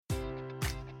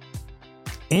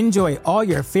Enjoy all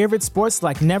your favorite sports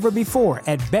like never before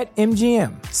at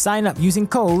BetMGM. Sign up using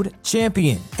code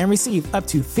CHAMPION and receive up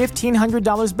to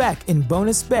 $1,500 back in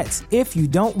bonus bets if you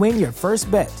don't win your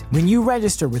first bet. When you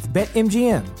register with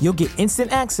BetMGM, you'll get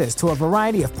instant access to a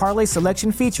variety of parlay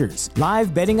selection features,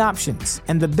 live betting options,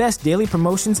 and the best daily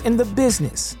promotions in the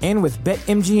business. And with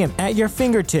BetMGM at your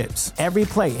fingertips, every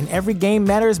play and every game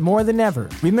matters more than ever.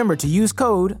 Remember to use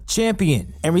code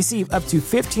CHAMPION and receive up to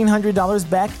 $1,500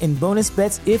 back in bonus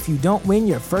bets if you don't win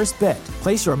your first bet.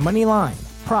 Place your money line,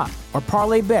 prop, or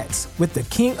parlay bets with the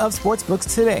king of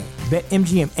sportsbooks today.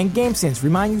 BetMGM and GameSense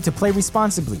remind you to play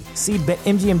responsibly. See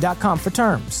BetMGM.com for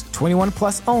terms. 21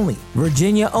 plus only.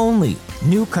 Virginia only.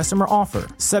 New customer offer.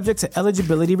 Subject to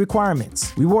eligibility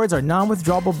requirements. Rewards are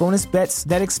non-withdrawable bonus bets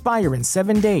that expire in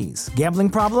 7 days. Gambling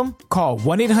problem? Call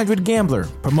 1-800-GAMBLER.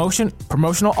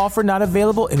 Promotional offer not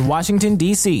available in Washington,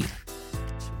 D.C.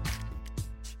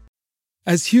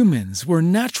 As humans, we're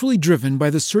naturally driven by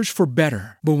the search for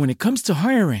better. But when it comes to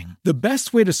hiring, the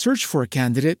best way to search for a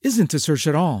candidate isn't to search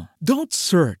at all. Don't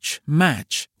search,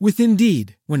 match with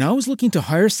Indeed. When I was looking to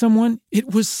hire someone,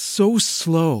 it was so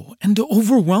slow and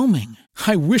overwhelming.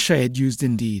 I wish I had used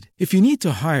Indeed. If you need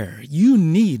to hire, you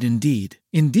need Indeed.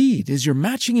 Indeed is your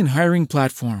matching and hiring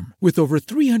platform with over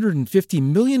 350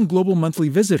 million global monthly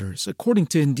visitors, according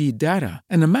to Indeed data,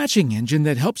 and a matching engine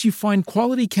that helps you find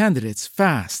quality candidates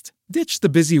fast. Ditch the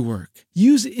busy work.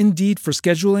 Use Indeed for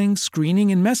scheduling, screening,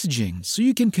 and messaging so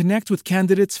you can connect with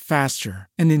candidates faster.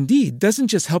 And Indeed doesn't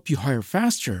just help you hire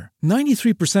faster.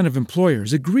 93% of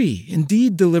employers agree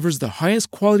Indeed delivers the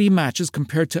highest quality matches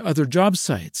compared to other job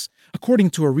sites, according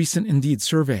to a recent Indeed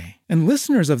survey. And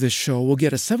listeners of this show will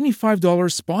get a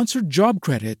 $75 sponsored job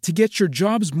credit to get your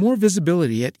jobs more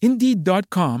visibility at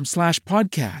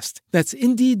Indeed.com/podcast. That's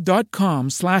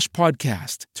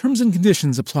Indeed.com/podcast. Terms and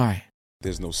conditions apply.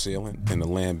 There's no ceiling in the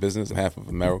land business. Half of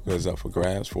America is up for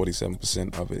grabs.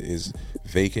 47% of it is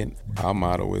vacant. Our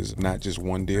motto is not just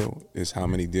one deal, it's how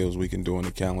many deals we can do in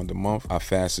a calendar month. Our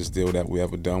fastest deal that we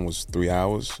ever done was 3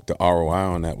 hours. The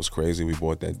ROI on that was crazy. We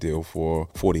bought that deal for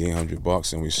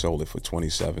 $4,800 and we sold it for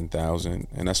 $27,000.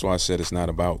 And that's why I said it's not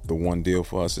about the one deal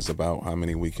for us. It's about how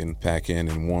many we can pack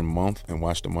in 1 month and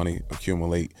watch the money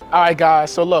accumulate. All right,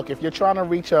 guys. So look, if you're trying to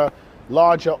reach a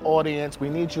larger audience, we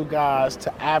need you guys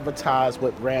to advertise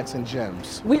with Ranson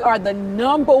Gyms. We are the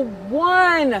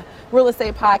 #1 real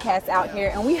estate podcast out here,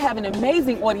 and we have an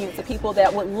amazing audience of people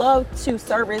that would love to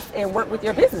service and work with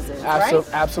your businesses, right?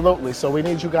 Absolutely. So we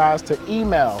need you guys to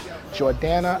email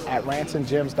Jordana at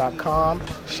ransongyms.com.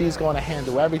 She's going to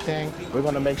handle everything. We're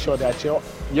going to make sure that your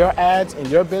ads and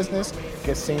your business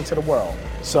get seen to the world.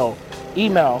 So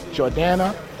email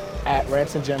Jordana at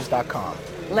ransongyms.com.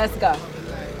 Let's go.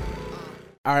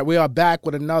 All right, we are back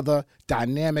with another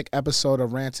dynamic episode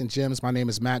of Ranson Gyms. My name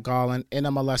is Matt Garland,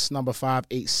 NMLS number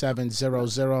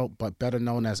 58700, but better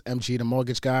known as MG the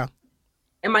Mortgage Guy.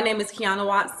 And my name is Kiana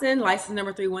Watson, license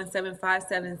number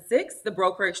 317576, the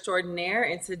broker extraordinaire.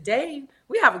 And today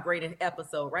we have a great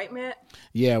episode, right, Matt?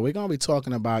 Yeah, we're going to be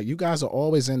talking about, you guys are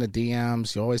always in the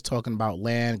DMs. You're always talking about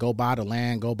land, go buy the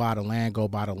land, go buy the land, go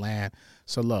buy the land.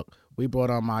 So look, we brought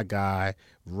on my guy,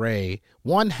 Ray,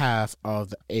 one half of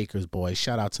the Acres Boys.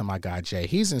 Shout out to my guy, Jay.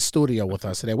 He's in studio with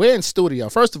us today. We're in studio.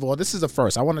 First of all, this is the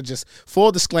first. I want to just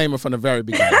full disclaimer from the very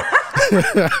beginning,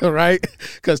 right?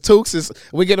 Because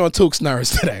we get on Took's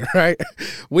nerves today, right?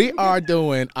 We are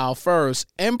doing our first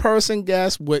in-person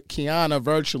guest with Kiana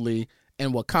virtually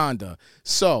in Wakanda.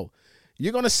 So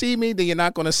you're going to see me, then you're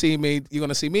not going to see me. You're going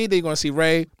to see me, then you're going to see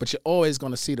Ray, but you're always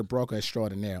going to see the broker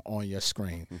extraordinaire on your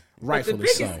screen. Rightfully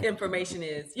so. The biggest information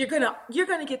is you're gonna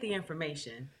get the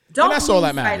information. Don't and that's all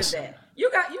that matters. That.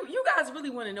 You guys really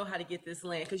want to know how to get this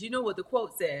land, because you know what the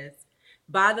quote says: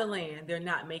 buy the land, they're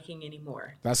not making any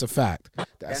more. That's a fact.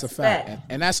 That's a fact.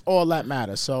 And that's all that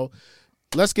matters. So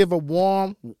let's give a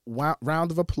warm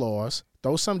round of applause.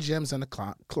 Throw some gems in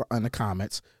the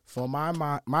comments for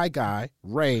my guy,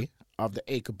 Ray of the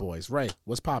Acre Boys. Ray,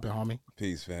 what's poppin', homie?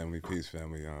 Peace, family. Peace,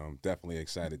 family. Definitely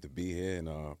excited to be here, and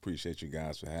appreciate you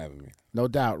guys for having me. No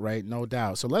doubt, Ray. No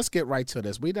doubt. So let's get right to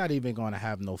this. We're not even going to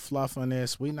have no fluff on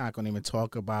this. We're not going to even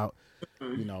talk about,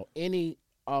 any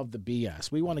of the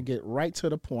BS. We want to get right to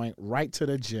the point, right to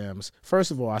the gems.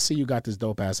 First of all, I see you got this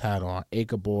dope-ass hat on,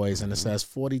 Acre Boys, and it says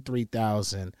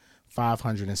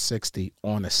 43,560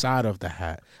 on the side of the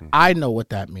hat. I know what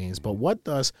that means, but what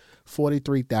does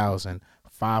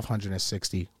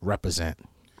 43,560 represent?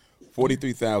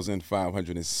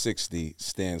 43,560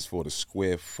 stands for the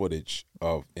square footage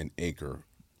of an acre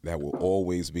That will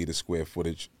always be the square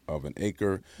footage of an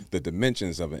acre. The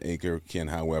dimensions of an acre can,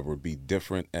 however, be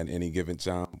different at any given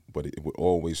time, but it would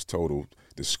always total,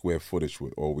 the square footage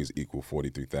would always equal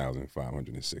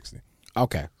 43,560.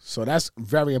 Okay, so that's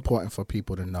very important for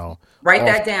people to know. Write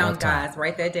that down, guys.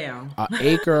 Write that down. An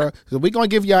acre, so we're going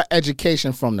to give you our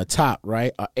education from the top,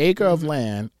 right? An acre of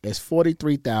land is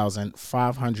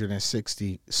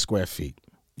 43,560 square feet.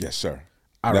 Yes, sir.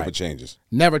 All Never right. changes.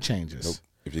 Never changes. Nope.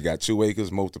 If you got 2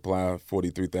 acres, multiply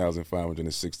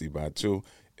 43,560 by 2,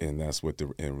 and that's what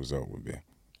the end result would be.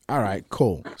 All right,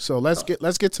 cool. So let's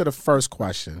get to the first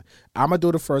question. I'm gonna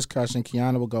do the first question.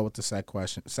 Kiana will go with the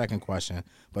second question.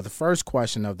 But the first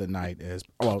question of the night is,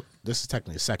 well, this is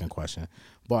technically the second question.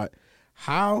 But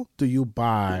how do you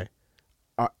buy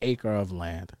an acre of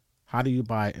land? How do you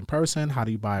buy it in person? How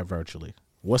do you buy it virtually?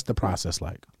 What's the process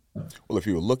like? Well, if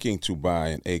you're looking to buy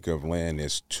an acre of land,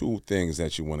 there's 2 things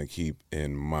that you want to keep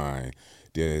in mind.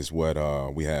 There's what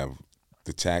we have,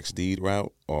 the tax deed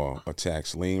route or a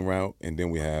tax lien route, and then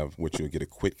we have what you'll get a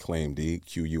quit claim deed,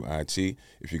 QUIT.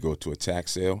 If you go to a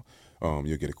tax sale,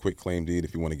 you'll get a quit claim deed.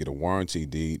 If you want to get a warranty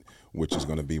deed, which is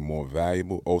going to be more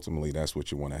valuable, ultimately that's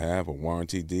what you want to have, a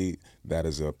warranty deed. That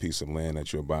is a piece of land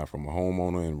that you'll buy from a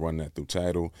homeowner and run that through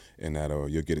title, and that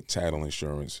you'll get a title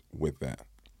insurance with that.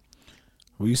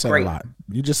 Well, you said a lot.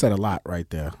 You just said a lot right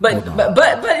there. But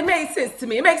it makes sense to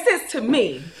me. It makes sense to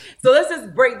me. So let's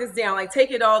just break this down. Like, take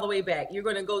it all the way back. You're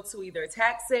going to go to either a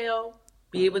tax sale,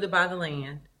 be able to buy the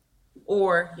land,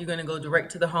 or you're going to go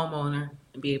direct to the homeowner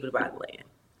and be able to buy the land.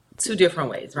 2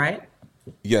 different ways, right?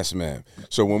 Yes, ma'am.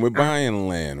 So when we're buying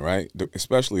land, right,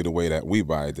 especially the way that we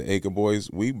buy it, the Acre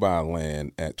Boys, we buy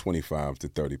land at 25 to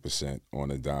 30% on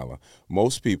the dollar.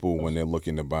 Most people, when they're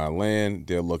looking to buy land,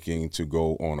 they're looking to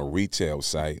go on a retail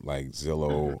site like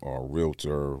Zillow or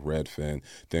Realtor, Redfin,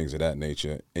 things of that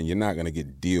nature, and you're not going to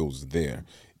get deals there.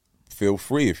 Feel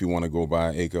free, if you want to go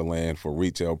buy acre land for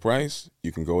retail price,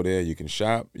 you can go there, you can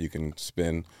shop, you can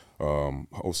spend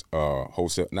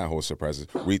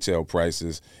retail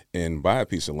prices and buy a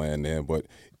piece of land there. But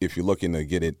if you're looking to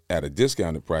get it at a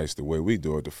discounted price, the way we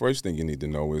do it, the first thing you need to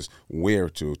know is where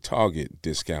to target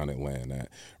discounted land at,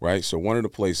 right? So one of the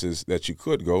places that you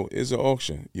could go is an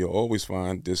auction. You'll always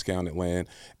find discounted land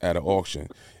at an auction.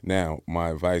 Now,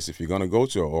 my advice, if you're going to go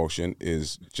to an auction,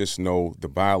 is just know the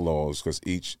bylaws, because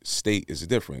each state is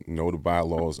different. Know the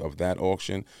bylaws of that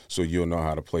auction so you'll know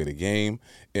how to play the game.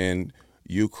 And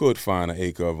you could find an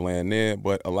acre of land there,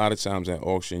 but a lot of times at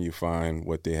auction you find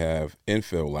what they have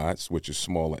infill lots, which is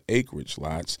smaller acreage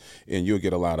lots, and you'll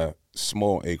get a lot of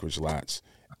small acreage lots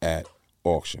at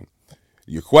auction.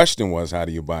 Your question was, how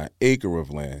do you buy an acre of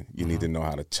land? You need to know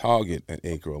how to target an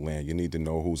acre of land. You need to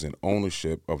know who's in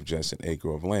ownership of just an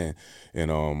acre of land.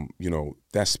 And,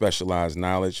 that specialized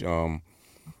knowledge, you're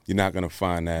not going to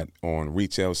find that on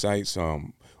retail sites.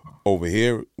 Over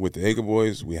here with the Acre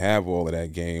Boys, we have all of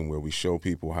that game where we show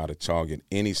people how to target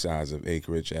any size of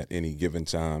acreage at any given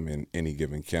time in any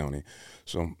given county.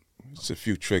 So it's a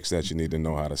few tricks that you need to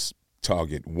know how to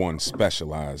target one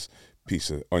specialized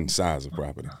piece of size of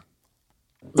property.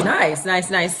 Nice.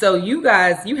 So you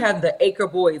guys, you have the Acre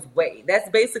Boys way. That's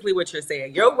basically what you're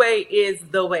saying. Your way is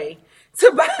the way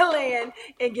to buy land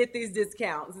and get these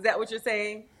discounts. Is that what you're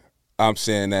saying? I'm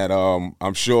saying that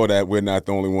I'm sure that we're not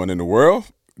the only one in the world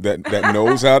that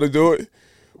knows how to do it.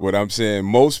 What I'm saying,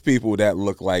 most people that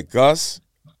look like us,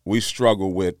 we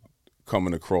struggle with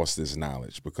coming across this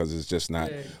knowledge because it's just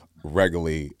not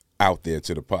regularly out there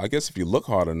to the public. I guess if you look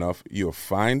hard enough, you'll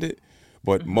find it,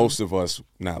 but most of us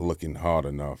not looking hard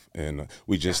enough, and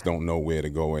we just don't know where to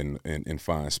go and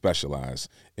find specialized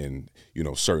in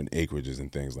certain acreages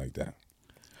and things like that.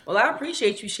 Well, I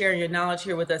appreciate you sharing your knowledge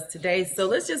here with us today. So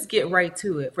let's just get right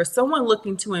to it. For someone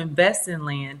looking to invest in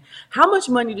land, how much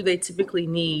money do they typically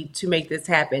need to make this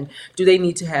happen? Do they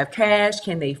need to have cash?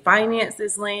 Can they finance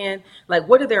this land? Like,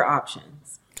 what are their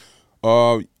options?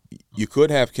 You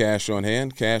could have cash on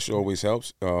hand. Cash always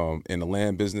helps. In the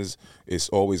land business, it's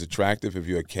always attractive if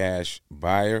you're a cash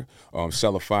buyer.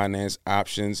 Seller finance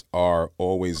options are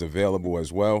always available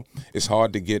as well. It's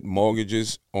hard to get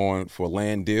mortgages for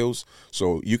land deals,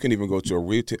 so you can even go to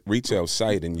a retail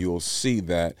site and you'll see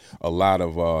that a lot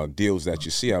of deals that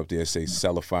you see out there say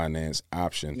seller finance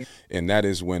option, and that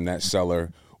is when that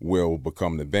seller will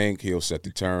become the bank. He'll set the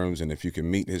terms, and if you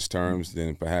can meet his terms,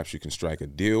 then perhaps you can strike a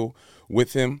deal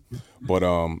with him. But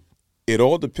it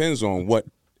all depends on what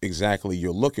exactly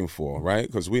you're looking for, right?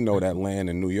 Because we know that land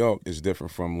in New York is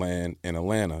different from land in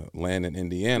Atlanta. Land in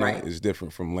Indiana is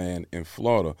different from land in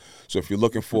Florida. So if you're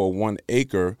looking for 1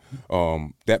 acre,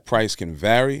 that price can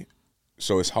vary.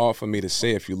 So it's hard for me to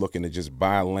say if you're looking to just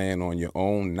buy land on your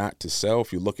own, not to sell.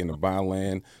 If you're looking to buy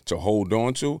land to hold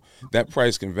on to, that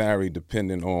price can vary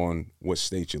depending on what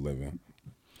state you live in.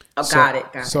 Oh, got it.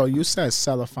 So you said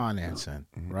seller financing,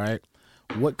 right?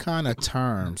 What kind of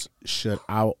terms should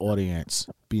our audience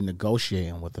be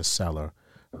negotiating with a seller,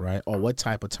 right? Or what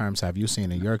type of terms have you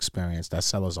seen in your experience that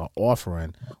sellers are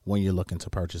offering when you're looking to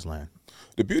purchase land?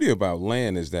 The beauty about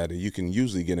land is that you can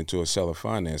usually get into a seller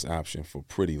finance option for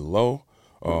pretty low.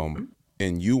 And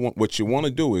what you want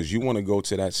to do is you want to go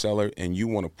to that seller and you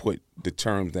want to put the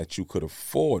terms that you could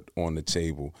afford on the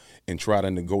table and try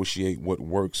to negotiate what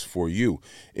works for you.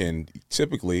 And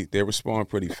typically they respond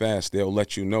pretty fast. They'll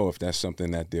let you know if that's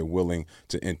something that they're willing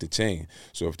to entertain.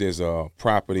 So if there's a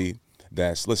property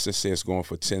that's, let's just say it's going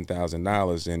for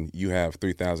 $10,000 and you have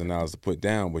 $3,000 to put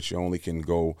down, but you only can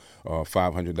go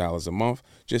 $500 a month,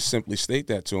 just simply state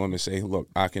that to them and say, look,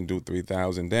 I can do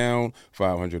 $3,000 down,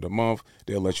 $500 a month.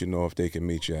 They'll let you know if they can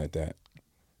meet you at that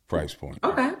price point.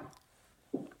 Okay.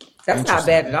 That's not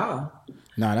bad at all.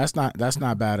 No, that's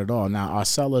not bad at all. Now, are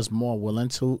sellers more willing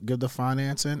to give the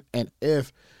financing? And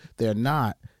if they're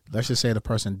not, let's just say the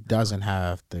person doesn't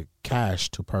have the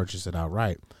cash to purchase it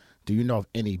outright, do you know of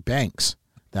any banks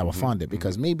that will fund it?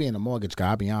 Because me being a mortgage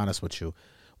guy, I'll be honest with you,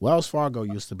 Wells Fargo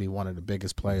used to be one of the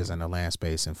biggest players in the land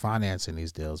space and financing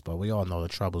these deals, but we all know the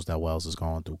troubles that Wells is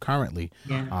going through currently,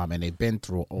 and they've been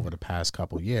through over the past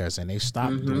couple of years, and they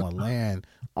stopped doing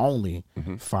land-only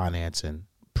financing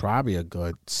probably a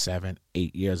good 7-8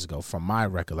 years ago, from my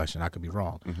recollection. I could be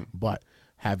wrong. But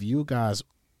have you guys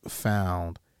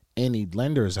found any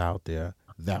lenders out there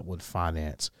that would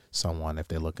finance someone if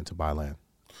they're looking to buy land?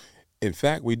 In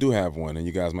fact, we do have one, and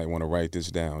you guys might want to write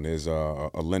this down. There's a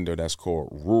lender that's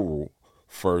called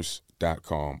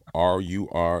ruralfirst.com,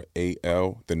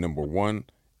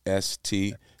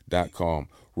 RURAL1ST.com.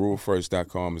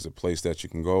 Ruralfirst.com is a place that you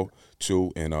can go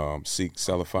to and seek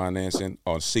seller financing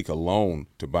or seek a loan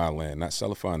to buy land, not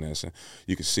seller financing.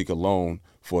 You can seek a loan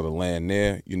for the land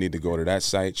there. You need to go to that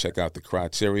site, check out the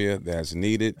criteria that's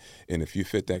needed, and if you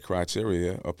fit that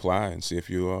criteria, apply and see if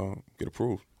you get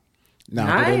approved. Now,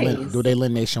 Nice. do they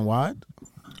lend nationwide?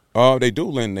 They do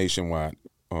lend nationwide.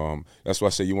 That's why I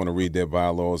say you want to read their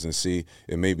bylaws and see.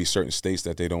 It may be certain states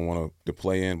that they don't want to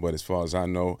play in, but as far as I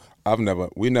know,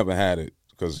 we never had it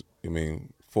because, I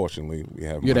mean, fortunately, we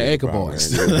have. You're the money to acre buy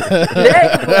boys. land. Y'all,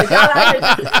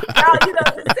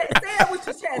 just say it with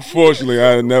your chest. Fortunately,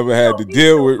 I never had to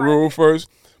deal with Rural First,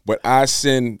 but I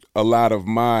send a lot of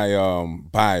my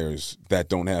buyers that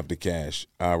don't have the cash.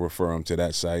 I refer them to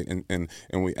that site, and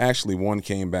we actually, one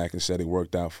came back and said it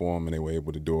worked out for them, and they were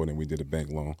able to do it, and we did a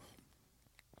bank loan.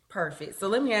 Perfect. So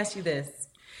let me ask you this.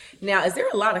 Now, is there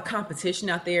a lot of competition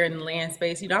out there in the land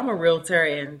space? I'm a realtor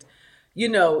and,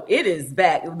 it is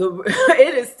back.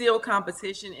 It is still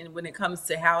competition. And when it comes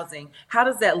to housing, how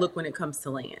does that look when it comes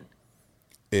to land?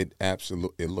 It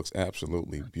looks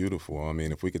absolutely beautiful. I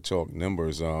mean, if we could talk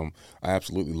numbers, I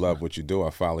absolutely love what you do. I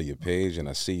follow your page and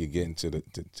I see you getting to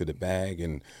the bag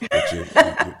and with your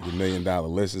 $1 million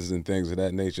listings and things of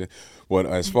that nature. But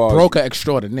as far Broker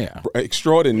extraordinaire.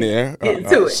 extraordinaire,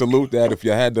 Into it. salute that. If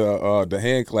you had the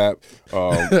hand clap,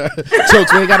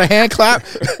 Chokes, we ain't got a hand clap.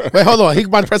 Wait, hold on. He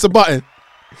about to press a button.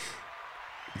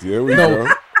 there we go.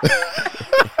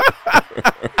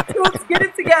 Let's get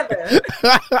it together.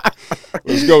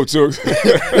 Let's go, Tooks.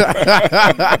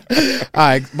 All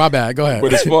right, my bad. Go ahead.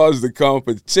 But as far as the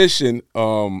competition,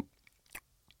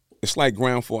 it's like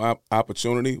ground floor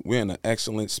opportunity. We're in an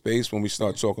excellent space when we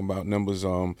start talking about numbers.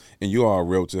 And you are a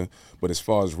realtor, but as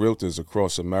far as realtors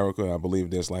across America, I believe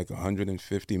there's like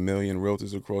 150 million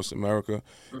realtors across America.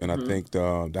 And I think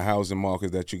the housing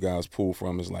market that you guys pull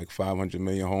from is like 500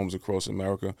 million homes across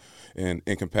America. And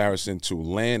in comparison to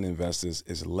land investors,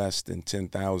 is less than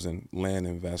 10,000 land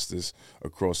investors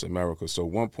across America. So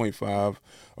 1.5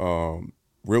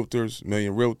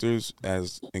 million realtors,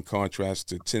 as in contrast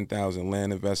to 10,000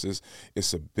 land investors.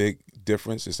 It's a big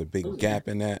difference. It's a big gap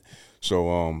in that.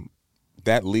 So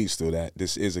that leads to that.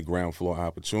 This is a ground floor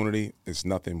opportunity. It's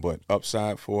nothing but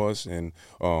upside for us, and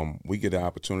we get the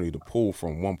opportunity to pull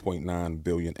from 1.9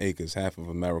 billion acres. Half of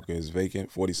America is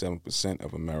vacant. 47%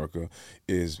 of America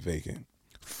is vacant.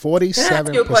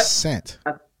 47%.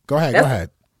 Go ahead.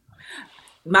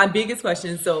 My biggest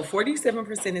question, so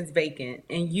 47% is vacant,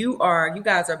 and you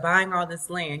guys are buying all this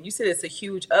land. You said it's a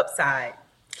huge upside.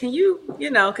 Can you,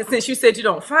 because since you said you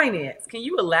don't finance, can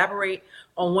you elaborate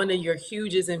on one of your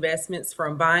hugest investments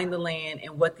from buying the land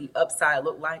and what the upside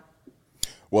looked like?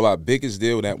 Well, our biggest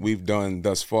deal that we've done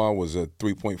thus far was a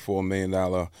 $3.4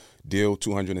 million deal,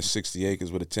 260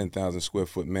 acres with a 10,000 square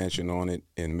foot mansion on it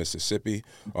in Mississippi.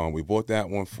 We bought that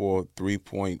one for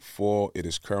 3.4. It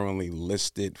is currently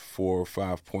listed for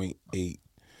 5.8.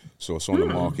 So it's on the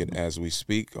market as we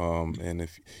speak. And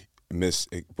if Miss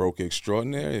Broker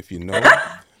Extraordinaire, if you know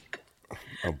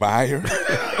a buyer.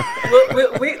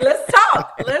 Let's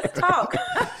talk.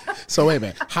 So wait a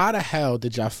minute. How the hell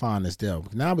did y'all find this deal?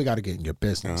 Now we got to get in your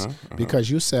business because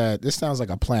you said this sounds like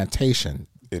a plantation.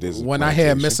 It is. When I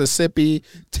hear Mississippi,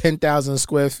 10,000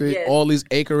 square feet, all these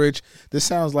acreage, this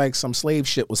sounds like some slave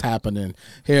shit was happening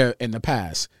here in the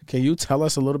past. Can you tell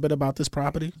us a little bit about this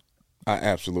property? I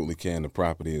absolutely can. The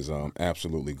property is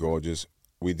absolutely gorgeous.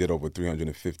 We did over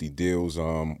 350 deals.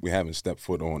 We haven't stepped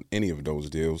foot on any of those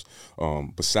deals.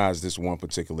 Besides this one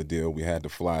particular deal, we had to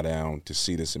fly down to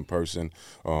see this in person.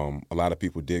 A lot of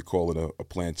people did call it a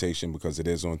plantation because it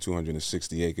is on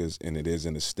 260 acres and it is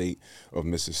in the state of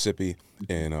Mississippi.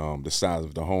 And the size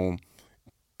of the home,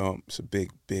 it's a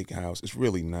big house. It's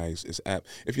really nice.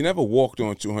 If you never walked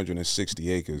on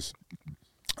 260 acres,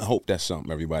 I hope that's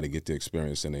something everybody get to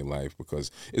experience in their life because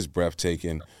it's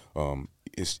breathtaking.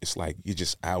 It's like you're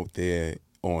just out there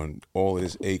on all of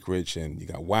this acreage and you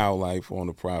got wildlife on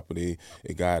the property.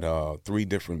 It got 3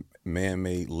 different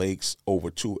man-made lakes, over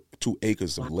 2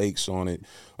 acres of lakes on it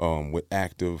with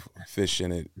active fish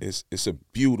in it. It's a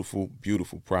beautiful,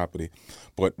 beautiful property.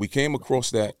 But we came across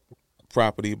that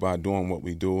property by doing what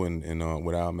we do and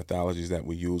with our methodologies that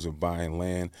we use of buying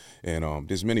land. And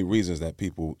there's many reasons that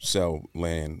people sell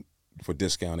land for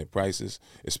discounted prices,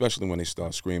 especially when they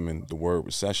start screaming the word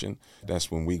recession.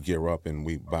 That's when we gear up and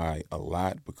we buy a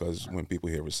lot because when people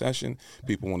hear recession,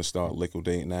 people want to start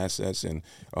liquidating assets, and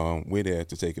we're there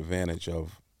to take advantage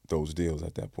of those deals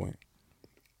at that point.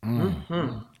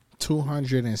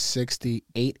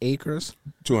 268 acres?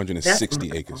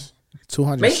 260 acres.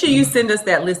 200. Make sure you send us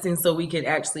that listing so we can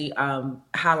actually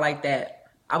highlight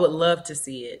that. I would love to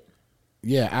see it.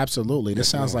 Yeah, absolutely. This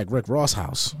sounds like Rick Ross'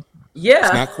 house. Yeah.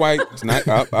 It's not quite. It's not.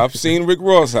 I've seen Rick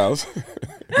Ross' house.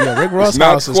 Yeah, Rick Ross'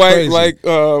 Not house is quite crazy. like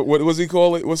what was he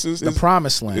call it? What's his? The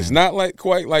Promised Land. It's not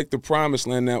quite like the Promised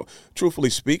Land. Now, truthfully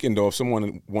speaking, though, if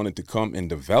someone wanted to come and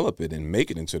develop it and make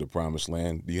it into the Promised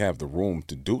Land, you have the room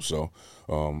to do so.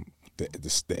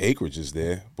 The acreage is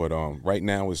there, but right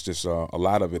now it's just a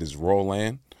lot of it is raw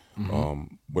land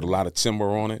with a lot of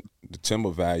timber on it. The timber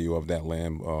value of that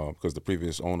land, because the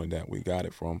previous owner that we got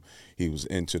it from, he was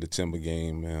into the timber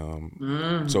game.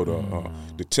 So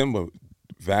the timber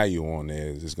value on there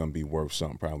is going to be worth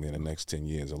something probably in the next 10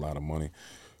 years, a lot of money.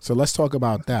 So let's talk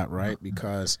about that, right?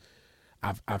 Because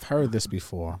I've heard this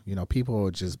before. You know,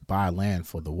 people just buy land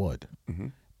for the wood.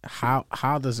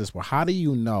 How does this work? How do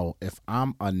you know if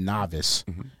I'm a novice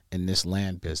in this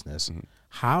land business?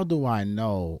 How do I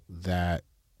know that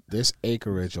this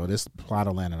acreage or this plot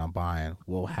of land that I'm buying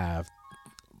will have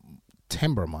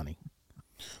timber money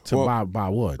to buy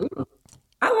wood?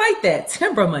 I like that.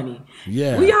 Timber money.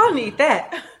 Yeah. We all need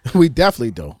that. We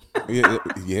definitely do. Yeah,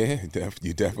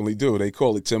 you definitely do. They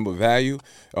call it timber value,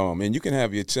 and you can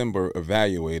have your timber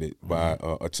evaluated by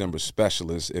a timber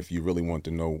specialist if you really want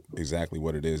to know exactly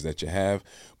what it is that you have.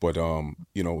 But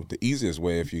you know, the easiest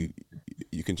way, if you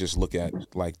can just look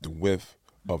at like the width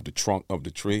of the trunk of the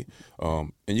tree,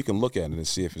 and you can look at it and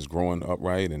see if it's growing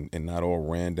upright and not all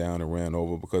ran down and ran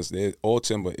over, because all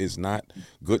timber is not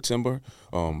good timber.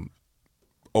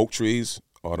 Oak trees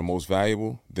are the most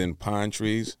valuable, then pine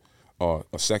trees are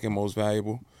second most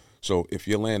valuable. So if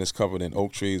your land is covered in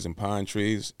oak trees and pine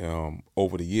trees,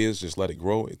 over the years, just let it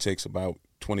grow. It takes about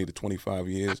 20 to 25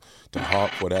 years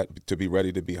for that to be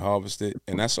ready to be harvested,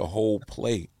 and that's a whole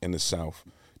play in the South,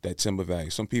 that timber value.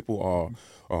 Some people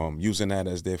are using that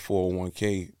as their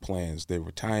 401k plans, their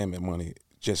retirement money.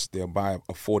 Just they'll buy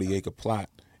a 40-acre plot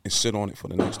and sit on it for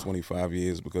the next 25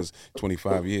 years, because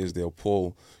 25 years they'll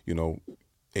pull,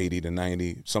 80 to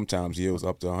 90, sometimes yields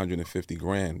up to 150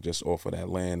 grand just off of that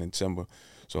land and timber.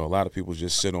 So a lot of people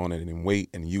just sit on it and wait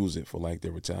and use it for like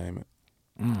their retirement.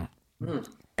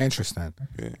 Interesting.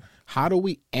 Yeah. How do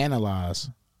we analyze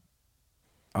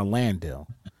a land deal?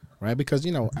 Right? Because,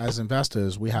 as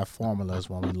investors, we have formulas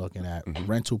when we're looking at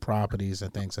rental properties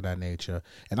and things of that nature.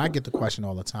 And I get the question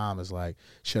all the time is like,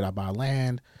 should I buy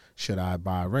land? Should I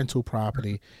buy rental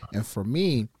property? And for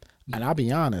me, and I'll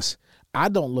be honest, I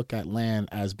don't look at land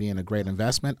as being a great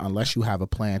investment unless you have a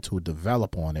plan to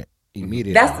develop on it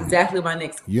immediately. That's exactly my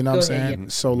next. You know what I'm saying? Yeah.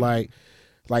 So like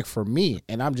for me,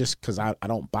 and I'm just, because I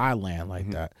don't buy land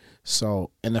like that.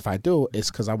 So, and if I do,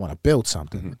 it's because I want to build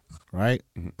something. right?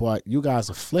 But you guys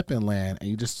are flipping land, and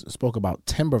you just spoke about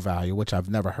timber value, which I've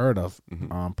never heard of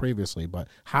previously. But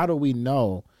how do we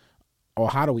know, or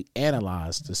how do we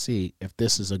analyze to see if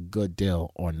this is a good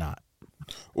deal or not?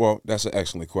 Well, that's an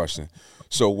excellent question.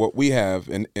 So what we have,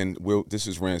 and this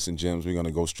is Rants and Gems. We're going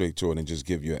to go straight to it and just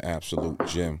give you an absolute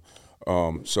gem.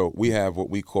 So we have what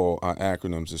we call, our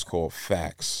acronyms is called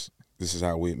FACTS. This is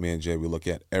how me and Jay, we look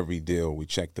at every deal. We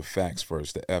check the facts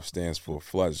first. The F stands for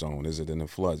flood zone. Is it in the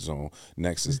flood zone?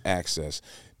 Next is access.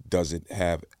 Does it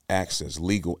have access,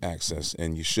 legal access?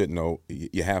 And you should know,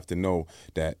 you have to know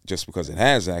that just because it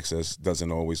has access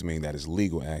doesn't always mean that it's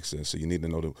legal access. So you need to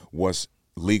know what's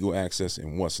legal access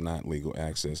and what's not legal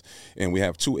access. And we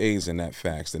have 2 A's in that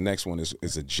facts. The next one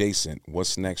is adjacent.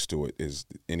 What's next to it? Is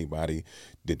anybody,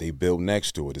 did they build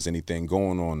next to it? Is anything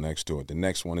going on next to it? The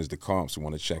next one is the comps. We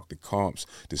want to check the comps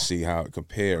to see how it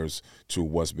compares to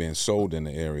what's being sold in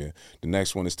the area. The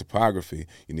next one is topography.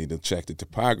 You need to check the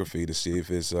topography to see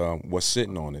if it's what's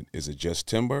sitting on it. Is it just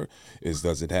timber?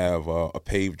 Does it have a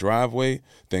paved driveway?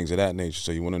 Things of that nature.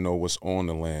 So you want to know what's on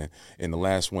the land. And the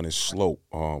last one is slope.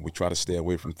 We try to stay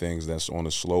away from things that's on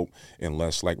the slope,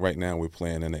 unless, like right now, we're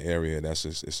playing in an area that's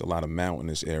it's a lot of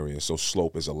mountainous area, so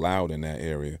slope is allowed in that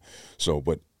area. So,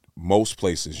 but most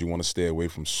places you want to stay away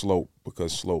from slope,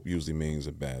 because slope usually means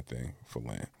a bad thing for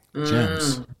land.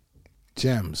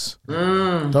 Gems.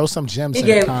 Throw some gems in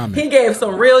the comment. He gave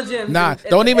some real gems. Nah,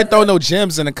 don't even throw no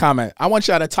gems in the comment. I want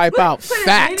y'all to type out put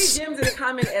facts. as many gems in the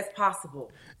comment as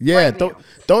possible. Yeah,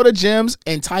 throw the gems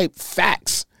and type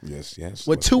facts. Yes.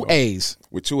 With 2 A's.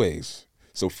 With 2 A's.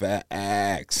 So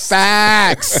facts.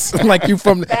 like you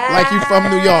from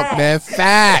New York, man.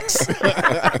 Facts.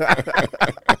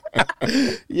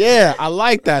 Yeah, I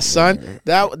like that, son.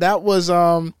 That was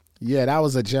that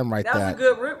was a gem right there. That was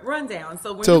a good rundown.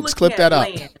 So when So you're looking clip at that up.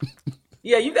 land,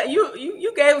 yeah,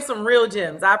 you gave us some real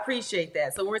gems. I appreciate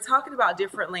that. So when we're talking about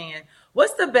different land,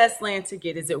 what's the best land to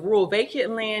get? Is it rural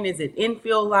vacant land? Is it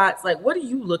infill lots? Like, what are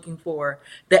you looking for?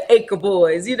 The acre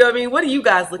boys, you know what I mean? What are you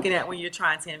guys looking at when you're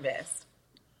trying to invest?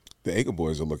 The acre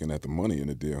boys are looking at the money in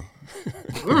the deal.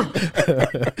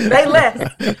 They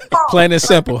left. Pause. Plain and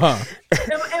simple, huh?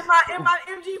 In my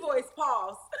MG voice,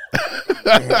 pause.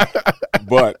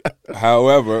 But,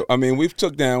 however, I mean, we've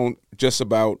took down just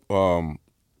about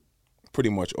pretty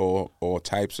much all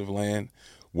types of land.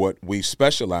 What we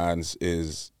specialize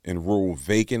is in rural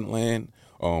vacant land.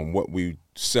 What we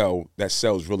sell that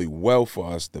sells really well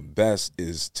for us, the best,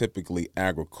 is typically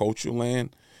agricultural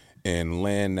land and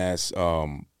land that's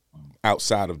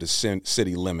outside of the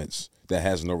city limits that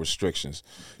has no restrictions.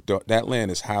 That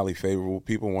land is highly favorable.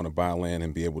 People want to buy land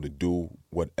and be able to do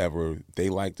whatever they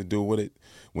like to do with it.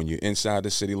 When you're inside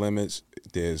the city limits,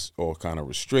 there's all kind of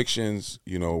restrictions,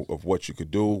 of what you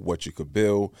could do, what you could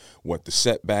build, what the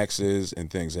setbacks is, and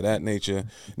things of that nature.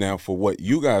 Now, for what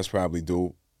you guys probably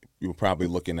do, you're probably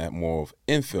looking at more of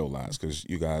infill lots, because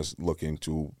you guys looking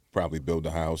to probably build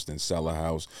a house, then sell a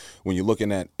house. When you're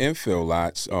looking at infill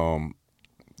lots,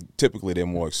 typically they're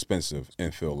more expensive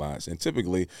infill lots. And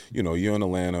typically, you're in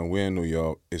Atlanta, we're in New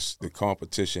York, the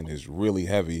competition is really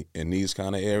heavy in these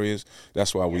kind of areas.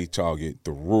 That's why we target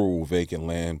the rural vacant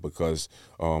land, because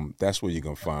that's where you're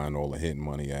going to find all the hidden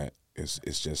money at. It's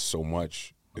just so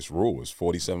much. It's rural. It's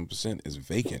 47% is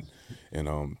vacant.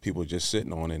 And people are just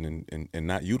sitting on it and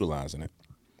not utilizing it.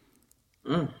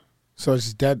 So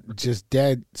it's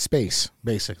dead space,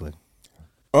 basically.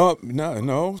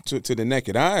 No. To the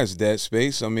naked eye, it's dead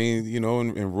space. I mean, in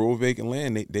rural vacant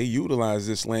land, they utilize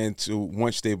this land to,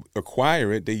 once they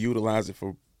acquire it, they utilize it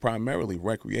for primarily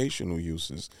recreational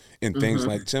uses and things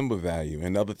like timber value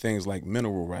and other things like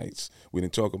mineral rights. We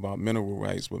didn't talk about mineral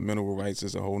rights, but mineral rights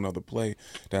is a whole nother play.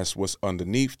 That's what's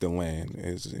underneath the land.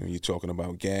 You're talking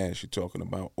about gas, you're talking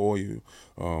about oil.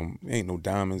 Ain't no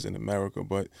diamonds in America,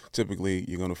 but typically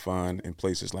you're going to find in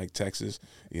places like Texas.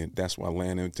 And that's why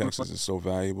land in Texas is so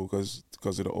valuable, because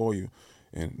of the oil.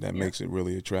 And that makes it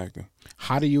really attractive.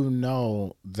 How do you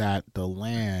know that the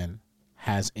land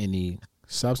has any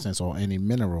substance or any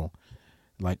mineral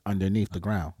like underneath the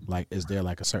ground? Like, is there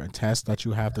like a certain test that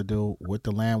you have to do with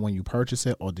the land when you purchase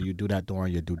it, or do you do that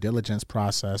during your due diligence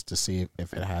process to see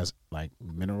if it has like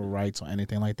mineral rights or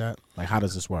anything like that? Like, how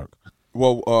does this work?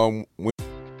 Well,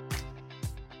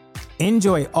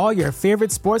 Enjoy all your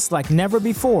favorite sports like never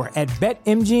before at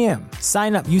BetMGM.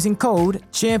 Sign up using code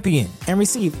CHAMPION and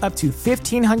receive up to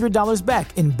 $1,500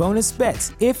 back in bonus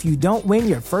bets if you don't win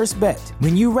your first bet.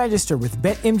 When you register with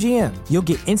BetMGM, you'll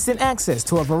get instant access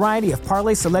to a variety of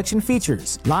parlay selection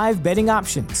features, live betting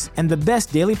options, and the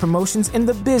best daily promotions in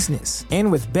the business.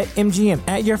 And with BetMGM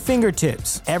at your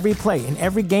fingertips, every play and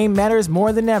every game matters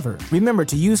more than ever. Remember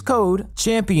to use code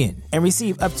CHAMPION and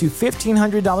receive up to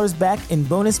 $1,500 back in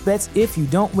bonus bets if you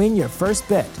don't win your first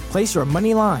bet. Place your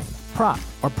money line, prop,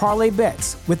 or parlay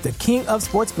bets with the king of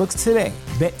sportsbooks today.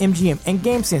 BetMGM and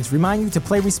GameSense remind you to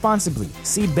play responsibly.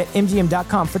 See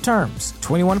BetMGM.com for terms.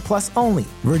 21 plus only.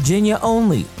 Virginia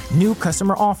only. New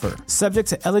customer offer. Subject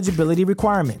to eligibility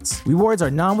requirements. Rewards are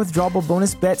non-withdrawable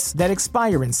bonus bets that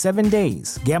expire in 7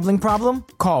 days. Gambling problem?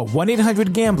 Call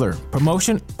 1-800-GAMBLER.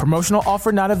 Promotional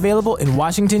offer not available in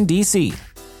Washington, D.C.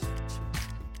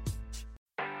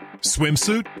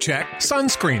 Swimsuit? Check.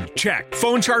 Sunscreen? Check.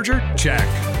 Phone charger? Check.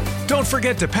 Don't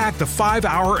forget to pack the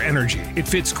 5-Hour Energy. It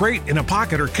fits great in a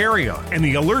pocket or carry-on, and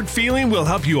the alert feeling will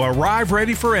help you arrive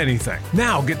ready for anything.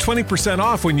 Now get 20%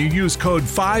 off when you use code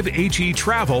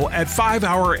 5HETRAVEL at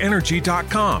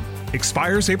 5hourenergy.com.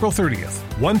 Expires April 30th.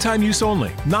 One-time use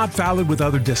only. Not valid with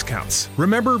other discounts.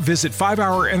 Remember, visit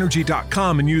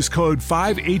 5hourenergy.com and use code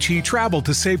 5HETRAVEL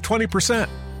to save 20%.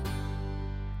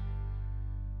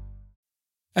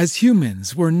 As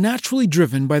humans, we're naturally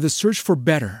driven by the search for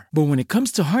better. But when it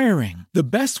comes to hiring, the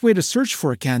best way to search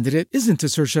for a candidate isn't to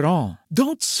search at all.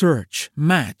 Don't search,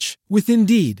 match with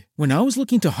Indeed. When I was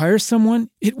looking to hire someone,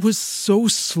 it was so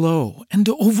slow and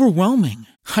overwhelming.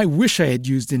 I wish I had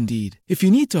used Indeed. If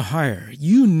you need to hire,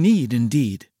 you need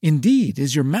Indeed. Indeed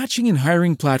is your matching and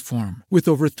hiring platform with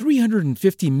over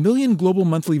 350 million global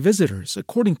monthly visitors,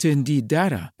 according to Indeed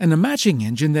data, and a matching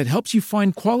engine that helps you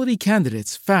find quality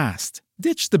candidates fast.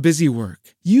 Ditch the busy work.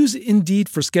 Use Indeed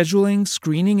for scheduling,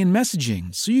 screening, and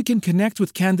messaging so you can connect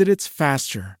with candidates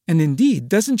faster. And Indeed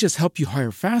doesn't just help you hire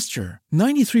faster.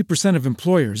 93% of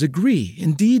employers agree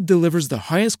Indeed delivers the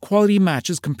highest quality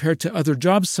matches compared to other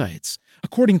job sites,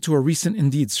 according to a recent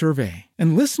Indeed survey.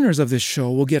 And listeners of this show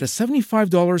will get a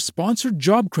 $75 sponsored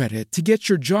job credit to get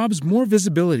your jobs more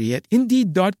visibility at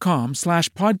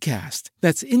Indeed.com/podcast.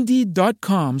 That's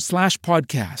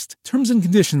Indeed.com/podcast. Terms and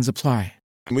conditions apply.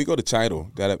 When we go to title,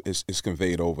 that is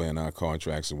conveyed over in our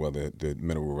contracts, and whether the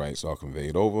mineral rights are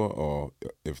conveyed over or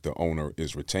if the owner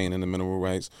is retaining the mineral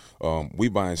rights. We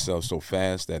buy and sell so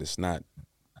fast that it's not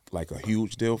like a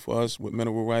huge deal for us with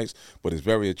mineral rights, but it's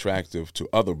very attractive to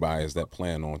other buyers that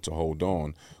plan on to hold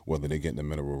on, whether they're getting the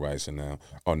mineral rights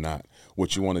or not.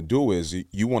 What you want to do is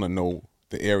you want to know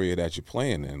the area that you're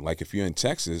playing in. Like if you're in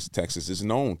Texas, Texas is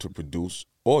known to produce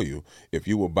oil. If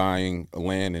you were buying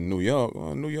land in New York,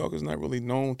 well, New York is not really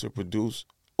known to produce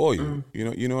oil.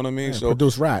 You know what I mean? Yeah, so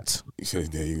produce rats.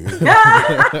 There you go.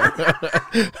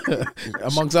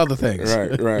 Amongst other things.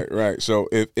 Right. So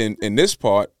if in this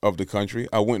part of the country,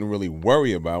 I wouldn't really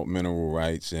worry about mineral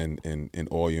rights and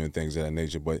oil and things of that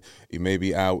nature, but it may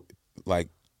be out like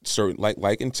certain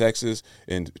like in Texas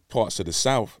and parts of the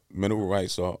South, mineral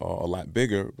rights are a lot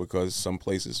bigger because some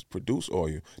places produce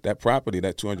oil. That property,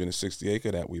 that 260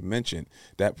 acre that we mentioned,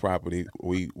 that property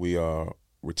we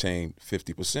retain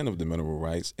 50% of the mineral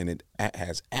rights, and it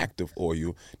has active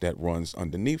oil that runs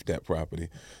underneath that property.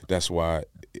 That's why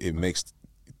it makes,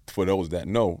 for those that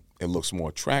know, it looks more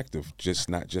attractive.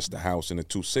 Not just the house in the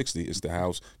 260, it's the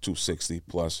house 260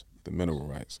 plus the mineral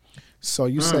rights. So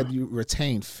you said you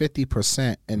retained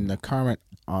 50% in the current,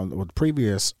 with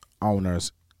previous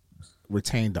owners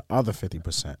retained the other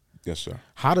 50%. Yes, sir.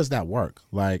 How does that work?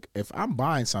 Like, if I'm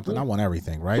buying something, I want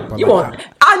everything, right? But I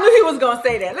knew he was going to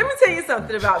say that. Let me tell you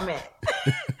something about Matt.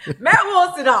 Matt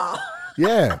wants it all.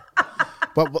 Yeah.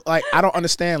 But like, I don't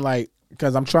understand, like,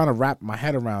 because I'm trying to wrap my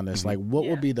head around this. Like, what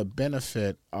would be the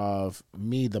benefit of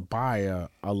me, the buyer,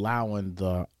 allowing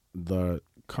the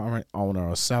current owner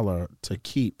or seller to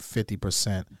keep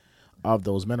 50% of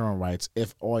those mineral rights?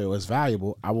 If oil is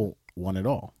valuable, I won't want it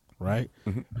all, right?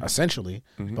 Essentially.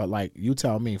 But like, you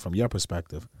tell me from your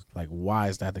perspective, like, why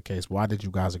is that the case? Why did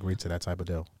you guys agree to that type of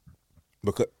deal?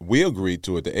 Because we agreed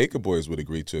to it. The Acre Boys would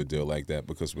agree to a deal like that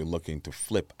because we're looking to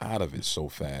flip out of it so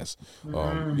fast.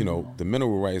 The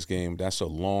mineral rights game, that's a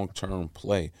long-term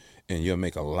play, and you'll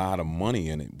make a lot of money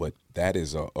in it, but that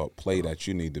is a play that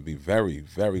you need to be very,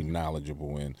 very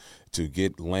knowledgeable in to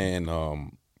get land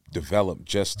developed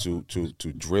just to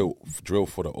drill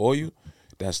for the oil.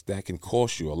 that can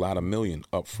cost you a lot of million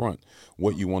up front.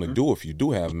 What you want to do if you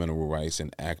do have mineral rights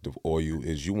and active oil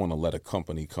is you want to let a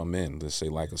company come in, let's say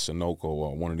like a Sunoco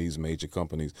or one of these major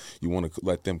companies. You want to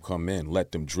let them come in,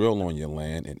 let them drill on your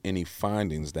land, and any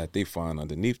findings that they find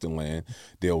underneath the land,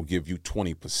 they'll give you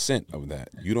 20% of that.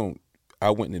 I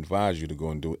wouldn't advise you to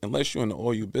go and do it unless you're in the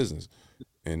oil business.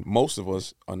 And most of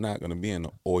us are not going to be in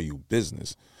the oil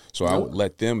business. So I would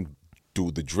let them do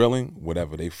the drilling,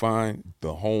 whatever they find.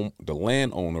 The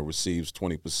landowner receives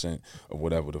 20% of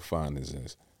whatever the findings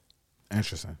is.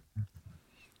 Interesting.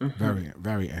 Very,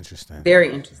 very interesting.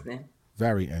 Very interesting.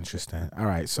 Very interesting. All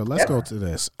right, so let's go to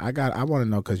this. I want to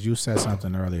know, because you said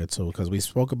something earlier too, because we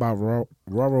spoke about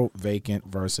rural vacant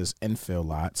versus infill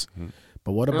lots.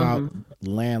 But what about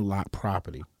landlocked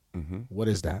property? What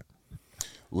is that?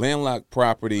 Landlocked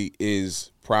property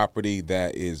is property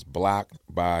that is blocked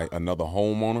by another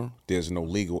homeowner. There's no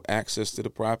legal access to the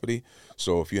property.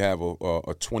 So if you have a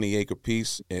 20-acre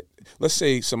piece, let's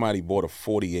say somebody bought a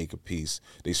 40-acre piece.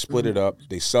 They split it up.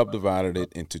 They subdivided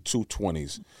it into two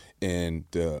 20s. And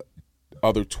the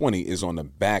other 20 is on the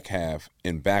back half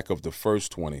and back of the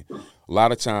first 20. A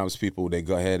lot of times people, they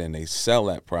go ahead and they sell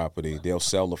that property. They'll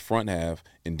sell the front half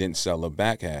and then sell the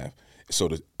back half. So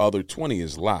the other 20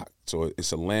 is locked. So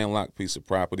it's a landlocked piece of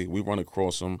property. We run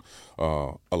across them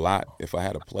a lot. If I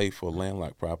had to play for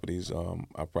landlocked properties,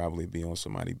 I'd probably be on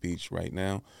somebody's beach right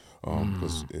now,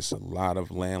 because it's a lot of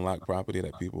landlocked property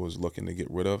that people is looking to get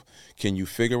rid of. Can you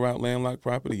figure out landlocked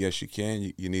property? Yes, you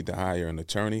can. You need to hire an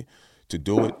attorney to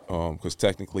do it, because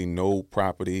technically no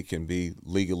property can be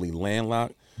legally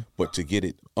landlocked. But to get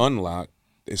it unlocked,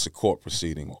 it's a court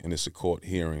proceeding and it's a court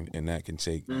hearing, and that can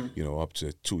take up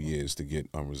to 2 years to get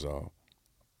unresolved.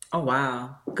 Oh,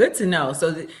 wow. Good to know.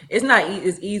 So it's not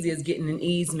as easy as getting an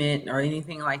easement or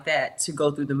anything like that to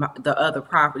go through the other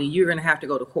property. You're going to have to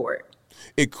go to court.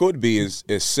 It could be as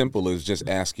simple as just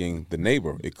asking the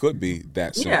neighbor. It could be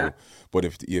that simple. Yeah. But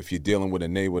if you're dealing with a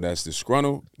neighbor that's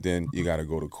disgruntled, then you got to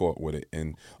go to court with it.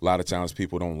 And a lot of times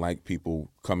people don't like people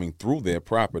coming through their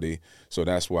property, so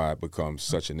that's why it becomes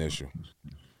such an issue.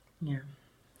 Yeah.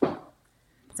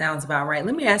 Sounds about right.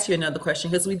 Let me ask you another question,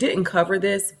 because we didn't cover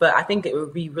this, but I think it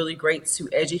would be really great to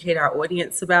educate our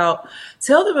audience about.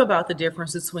 Tell them about the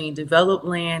difference between developed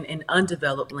land and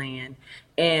undeveloped land.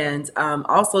 And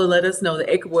also let us know,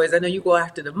 the Acre Boys, I know you go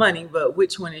after the money, but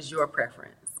which one is your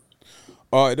preference?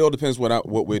 It all depends what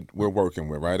we're working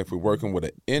with, right? If we're working with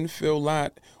an infill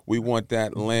lot, we want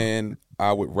that land.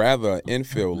 I would rather an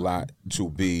infill lot to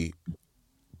be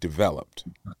developed,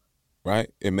 right?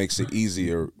 It makes it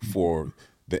easier for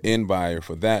the end buyer.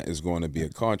 For that is going to be a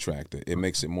contractor. It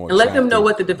makes it more And let them attractive. know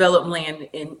what the developed land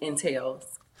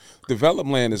entails. Developed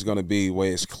land is going to be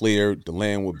where it's cleared. The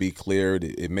land will be cleared.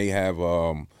 It may have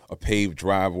a paved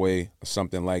driveway or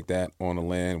something like that on the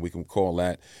land. We can call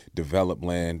that developed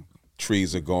land.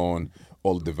 Trees are gone.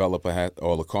 All the developer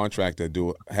all the contractor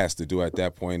has to do at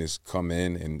that point is come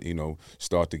in and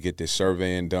start to get their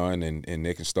surveying done, and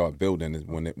they can start building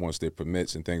once their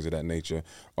permits and things of that nature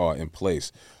are in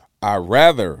place. I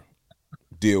rather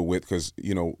deal with, because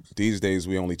these days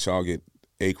we only target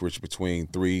acreage between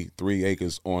three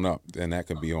acres on up, and that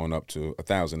can be on up to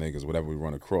 1,000 acres, whatever we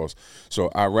run across.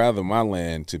 So I rather my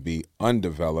land to be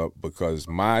undeveloped, because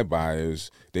my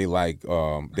buyers, they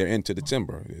they're into the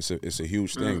timber. It's a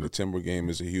huge thing. The timber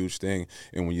game is a huge thing,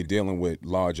 and when you're dealing with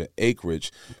larger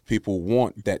acreage, people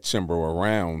want that timber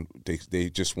around.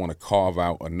 They just want to carve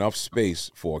out enough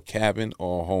space for a cabin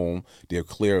or a home. They'll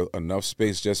clear enough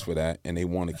space just for that, and they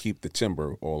want to keep the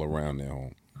timber all around their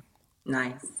home.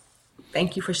 Nice.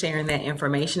 Thank you for sharing that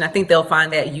information. I think they'll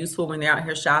find that useful when they're out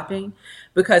here shopping,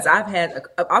 because I've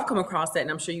come across that, and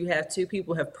I'm sure you have too.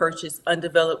 People have purchased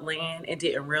undeveloped land and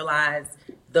didn't realize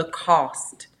the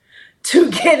cost to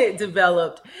get it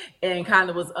developed, and kind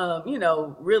of was,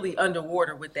 really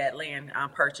underwater with that land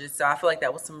purchase. So I feel like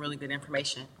that was some really good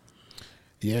information.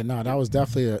 Yeah, no, that was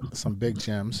definitely some big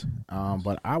gems.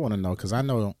 But I want to know, because I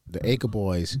know the Acre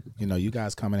Boys, you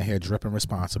guys coming in here dripping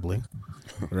responsibly,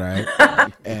 right?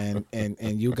 and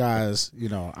you guys,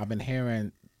 I've been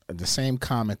hearing the same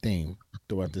common theme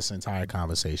throughout this entire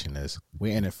conversation is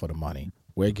we're in it for the money.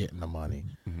 We're getting the money.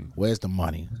 Where's the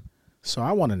money? So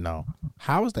I want to know,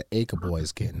 how is the Acre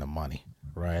Boys getting the money,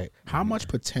 right? How much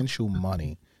potential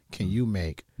money can you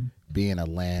make being a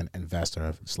land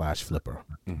investor / flipper?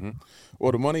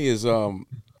 Well, the money is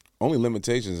only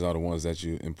limitations are the ones that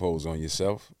you impose on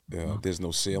yourself. There's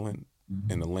no ceiling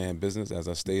in the land business. As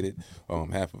I stated,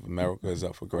 half of America is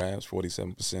up for grabs.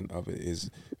 47% of it is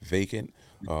vacant.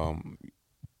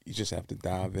 You just have to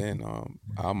dive in.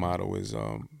 Our motto is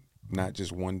not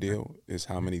just one deal, it's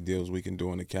how many deals we can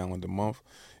do in a calendar month,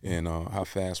 and how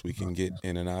fast we can get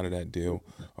in and out of that deal.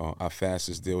 Our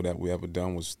fastest deal that we ever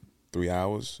done was 3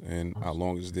 hours, and our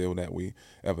longest deal that we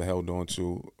ever held on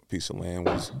to a piece of land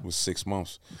was 6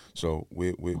 months. So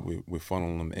we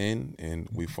funnel them in and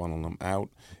we funnel them out,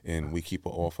 and we keep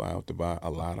an offer out to buy, a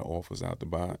lot of offers out to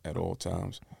buy at all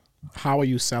times. How are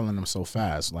you selling them so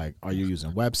fast? Like, are you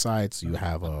using websites? You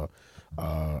have a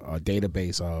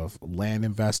database of land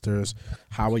investors.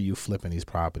 How are you flipping these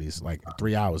properties? Like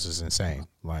 3 hours is insane.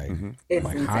 Like,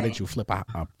 how did you flip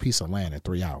a piece of land in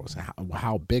 3 hours?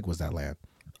 How big was that land?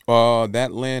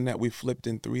 That land that we flipped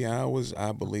in 3 hours,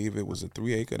 I believe it was a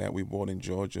 3 acre that we bought in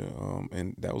Georgia,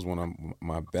 and that was one of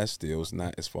my best deals.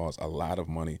 Not as far as a lot of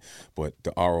money, but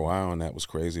the ROI on that was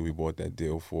crazy. We bought that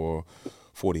deal for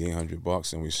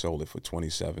 $4,800, and we sold it for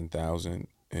 $27,000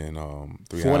 in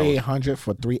 3 hours. $4,800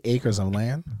 for 3 acres of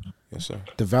land? Yes, sir.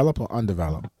 Developed or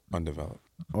undeveloped? Undeveloped.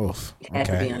 Oof. It had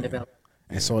to be undeveloped.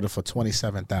 And sold it for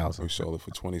 $27,000. We sold it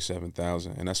for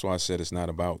 $27,000, and that's why I said it's not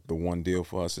about the one deal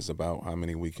for us. It's about how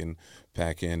many we can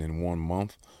pack in 1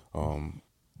 month, and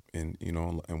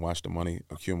and watch the money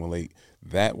accumulate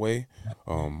that way.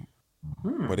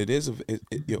 But it is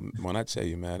when I tell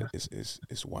you, Matt,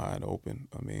 it's wide open.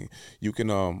 I mean, you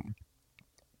can.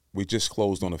 We just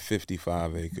closed on a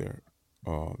 55 acre.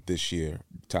 This year,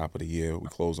 top of the year, we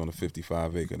closed on a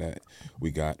 55 acre that we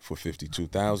got for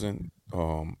 $52,000.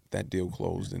 That deal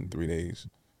closed in 3 days.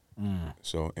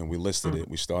 So, and we listed it.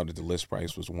 We started, the list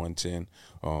price was $110.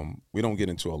 We don't get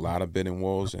into a lot of bidding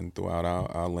wars, and throughout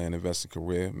our land investing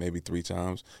career, maybe 3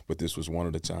 times, but this was one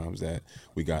of the times that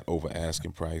we got over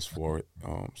asking price for it.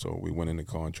 So we went into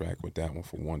contract with that one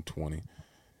for $120.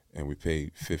 And we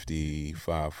paid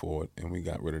 $55 for it, and we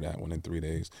got rid of that one in 3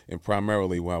 days. And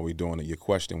primarily while we're doing it, your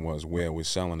question was where we're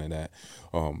selling it at.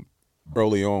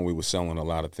 Early on, we were selling a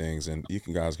lot of things, and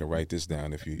guys can write this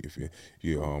down if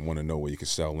you want to know where you can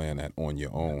sell land at on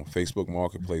your own. Facebook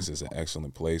Marketplace is an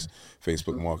excellent place.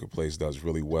 Facebook Marketplace does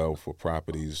really well for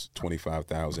properties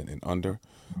 $25,000 and under.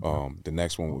 The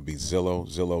next one would be Zillow.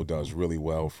 Zillow does really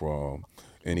well for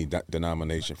any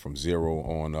denomination from 0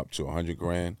 on up to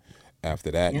 $100,000.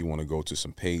 After that, you want to go to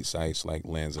some paid sites like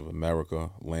Lands of America,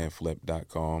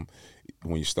 landflip.com.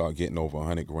 When you start getting over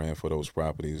 $100,000 for those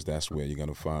properties, that's where you're going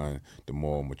to find the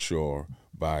more mature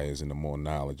buyers and the more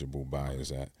knowledgeable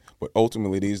buyers at. But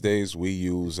ultimately, these days, we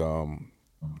use the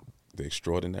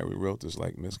extraordinary realtors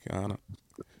like Miss Kiana.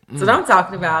 So I'm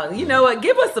talking about, you know what,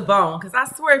 give us a bone, because I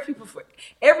swear people, for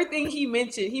everything he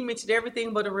mentioned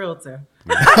everything but a realtor.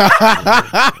 You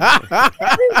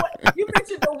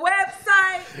mentioned the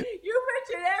website, you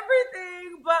mentioned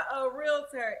everything but a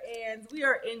realtor, and we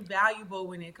are invaluable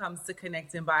when it comes to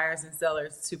connecting buyers and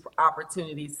sellers to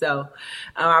opportunities. So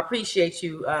I appreciate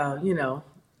you,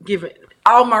 giving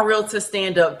all my realtors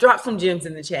stand up, drop some gems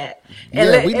in the chat,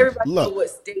 and let everybody know what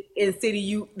state and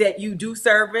city that you do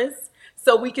service,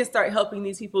 so we can start helping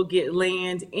these people get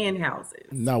land and houses.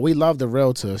 No, we love the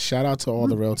realtors. Shout out to all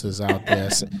the realtors out there.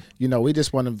 So, we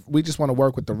just want to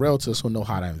work with the realtors who know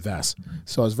how to invest.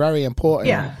 So it's very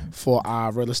important for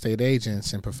our real estate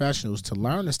agents and professionals to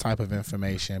learn this type of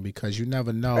information, because you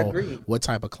never know what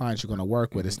type of clients you're going to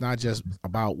work with. It's not just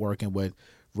about working with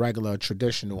regular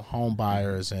traditional home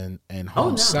buyers and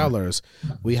home sellers.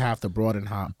 We have to broaden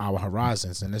our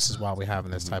horizons, and this is why we're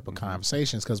having this type of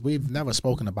conversations, because we've never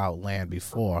spoken about land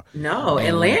before. No,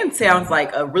 and land sounds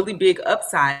like a really big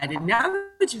upside. And now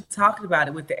that you're talking about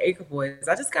it with the Acre Boys,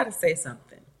 I just got to say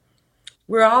something.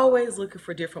 We're always looking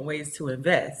for different ways to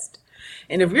invest.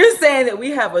 And if you're saying that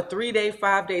we have a 3-day,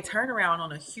 5-day turnaround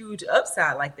on a huge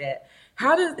upside like that,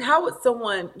 how would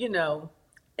someone,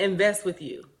 invest with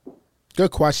you?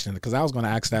 Good question, because I was going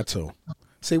to ask that too.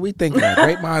 See, we think like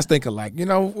great minds think alike.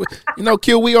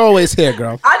 Q, we always here,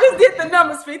 girl. I just did the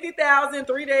numbers: 50,000.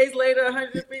 3 days later,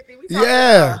 150.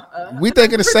 We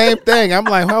thinking the same thing. I'm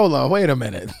like, hold on, wait a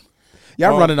minute.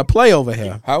 Y'all running a play over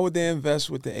here. How would they invest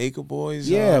with the Acre Boys?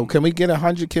 Yeah, can we get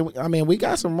 100? We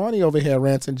got some money over here,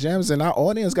 Rants and Gems, and our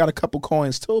audience got a couple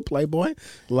coins too, Playboy.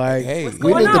 Like,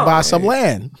 we need to buy some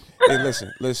land. Hey,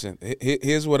 listen.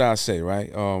 Here's what I say, right?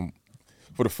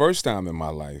 For the first time in my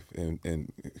life, and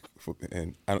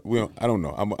I don't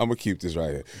know. I'm gonna keep this right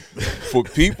here. For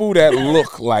people that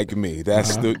look like me,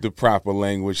 that's the proper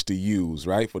language to use,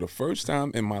 right? For the first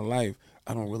time in my life,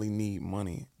 I don't really need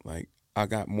money. Like, I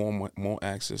got more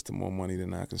access to more money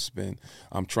than I can spend.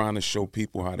 I'm trying to show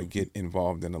people how to get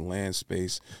involved in the land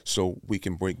space so we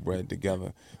can break bread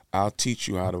together. I'll teach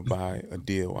you how to buy a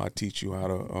deal. I'll teach you how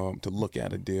to look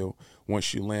at a deal.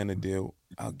 Once you land a deal,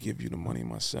 I'll give you the money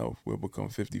myself. We'll become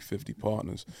 50-50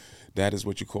 partners. That is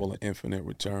what you call an infinite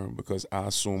return, because I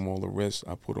assume all the risks.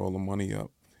 I put all the money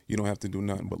up. You don't have to do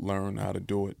nothing but learn how to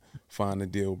do it, find a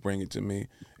deal, bring it to me,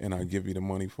 and I'll give you the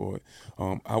money for it.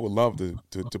 I would love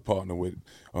to partner with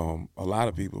a lot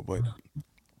of people, but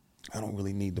I don't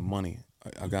really need the money.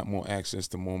 I got more access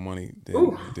to more money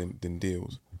than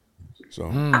deals. So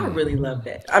I really love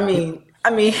that. I mean,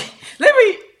 let me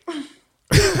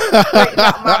straighten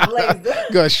out my blazer.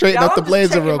 Go straighten up the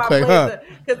blazer real quick, huh?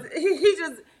 Because he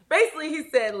just basically he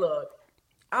said, "Look,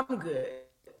 I'm good."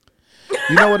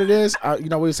 You know what it is? We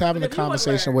was having a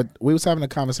conversation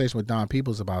with Don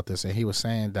Peoples about this, and he was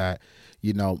saying that,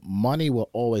 money will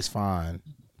always find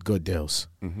good deals,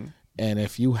 and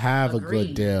if you have a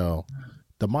good deal,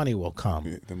 the money will come.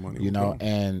 Yeah, the money will come.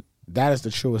 And that is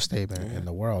the truest statement in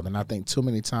the world. And I think too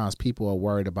many times people are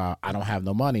worried about, I don't have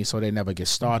no money, so they never get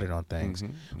started on things.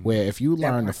 Where if you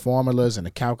learn the formulas and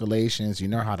the calculations, you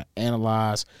know how to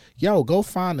analyze, go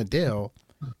find a deal.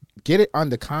 Get it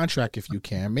under contract if you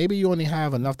can. Maybe you only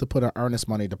have enough to put an earnest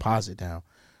money deposit down,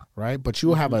 right? But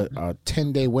you'll have a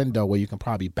 10-day window where you can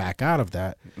probably back out of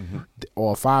that,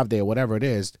 or a 5-day or whatever it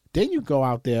is. Then you go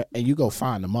out there and you go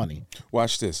find the money.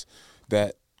 Watch this.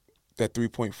 That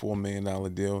 $3.4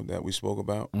 million deal that we spoke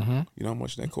about, you know how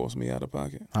much that cost me out of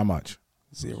pocket? How much?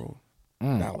 $0.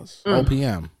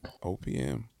 OPM.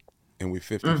 And we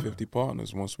 50-50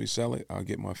 partners. Once we sell it, I'll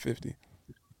get my 50.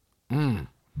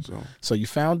 So you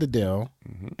found the deal,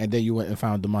 and then you went and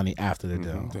found the money after the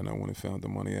deal. Then I went and found the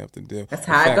money after the deal. That's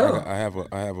how I go. I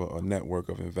have a network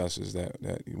of investors that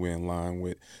we're in line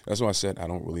with. That's why I said I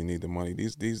don't really need the money.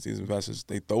 These investors,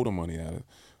 they throw the money at it.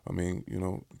 I mean,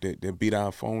 they beat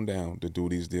our phone down to do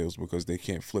these deals because they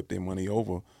can't flip their money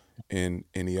over in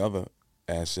any other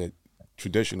asset,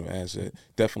 traditional asset.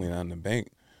 Definitely not in the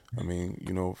bank. I mean,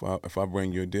 if I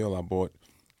bring you a deal, I bought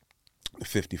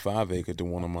 55 acre to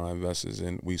one of my investors,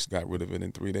 and we got rid of it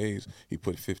in 3 days. He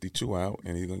put 52 out,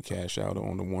 and he's going to cash out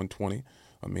on the 120.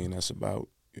 I mean, that's about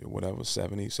whatever,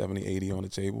 70, 80 on the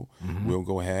table. We'll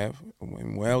go half.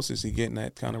 And where else is he getting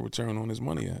that kind of return on his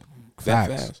money at?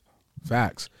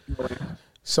 Facts.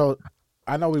 So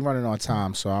I know we're running on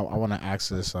time, so I want to ask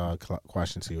this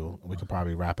question to you. We could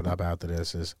probably wrap it up after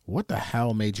this. Is what the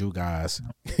hell made you guys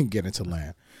get into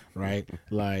land, right?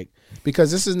 Like,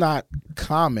 because this is not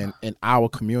common in our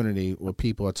community where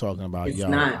people are talking about,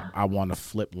 I want to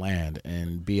flip land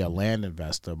and be a land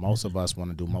investor. Most of us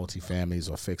want to do multifamilies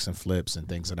or fix and flips and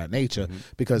things of that nature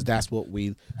because that's what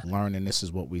we learn and this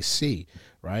is what we see,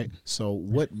 right? So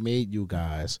what made you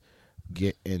guys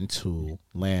get into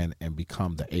land and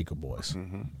become the Acre Boys?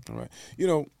 All right.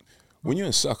 When you're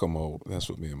in sucker mode, that's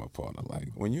what me and my partner like.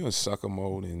 When you're in sucker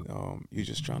mode and you're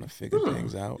just trying to figure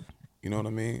things out, you know what I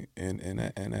mean? And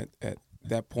at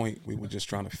that point, we were just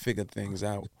trying to figure things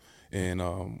out. And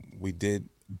we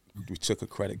took a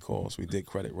credit course. We did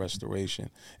credit restoration.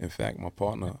 In fact, my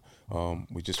partner,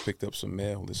 we just picked up some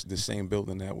mail. The same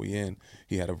building that we in,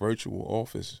 he had a virtual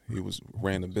office. He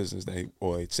ran a business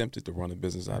attempted to run a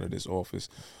business out of this office.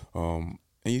 And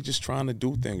you're just trying to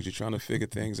do things. You're trying to figure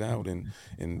things out,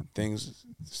 and things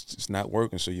it's not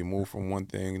working. So you move from one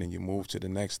thing, and then you move to the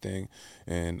next thing.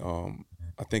 And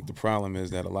I think the problem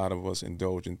is that a lot of us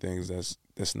indulge in things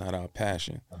that's not our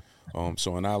passion.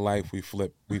 So in our life, we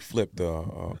flipped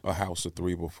a house of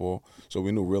 3 before. So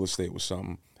we knew real estate was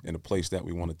something in a place that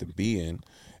we wanted to be in.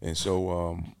 And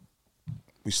so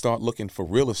we start looking for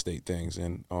real estate things.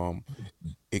 And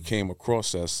it came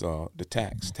across us, the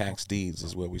tax deeds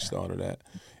is where we started at.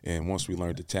 And once we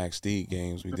learned the tax deed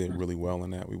games, we did really well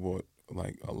in that. We bought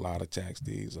like a lot of tax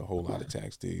deeds, a whole lot of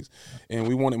tax deeds. And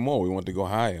we wanted more. We wanted to go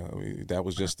higher. That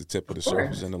was just the tip of the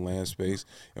surface in the land space.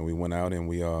 And we went out and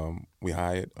we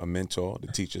hired a mentor to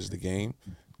teach us the game.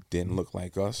 Didn't look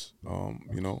like us,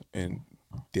 and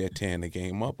they're tearing the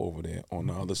game up over there on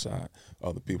the other side,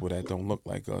 other people that don't look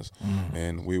like us.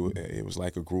 And it was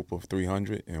like a group of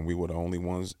 300, and we were the only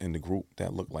ones in the group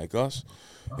that looked like us.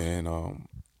 And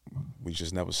we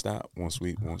just never stopped. Once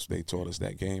they taught us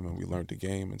that game and we learned the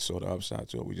game and saw the upside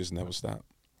to it, we just never stopped.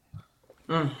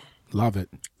 Love it.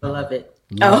 I love it.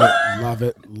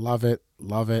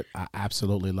 Love it. I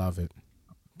absolutely love it.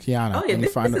 Kiana,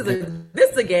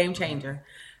 this is a game changer.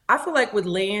 I feel like with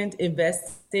land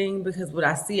investing, because what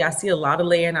I see a lot of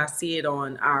land. I see it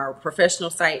on our professional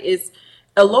site.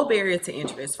 a low barrier to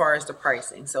entry as far as the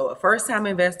pricing. So a first-time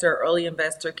investor, early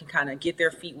investor can kind of get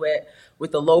their feet wet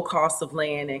with the low cost of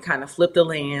land and kind of flip the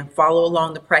land, follow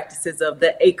along the practices of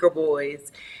the Acre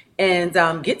Boys, and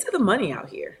get to the money out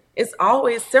here. It's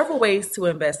always several ways to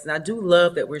invest, and I do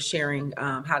love that we're sharing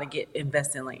how to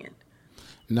invest in land.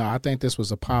 No, I think this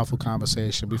was a powerful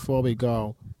conversation. Before we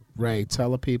go, Ray,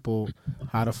 tell the people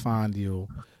how to find you,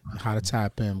 how to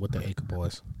tap in with the Acre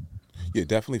Boys. Yeah,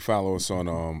 definitely follow us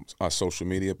on our social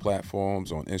media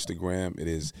platforms. On Instagram, it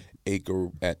is Acre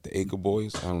at the Acre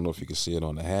Boys. I don't know if you can see it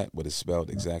on the hat, but it's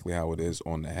spelled exactly how it is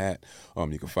on the hat.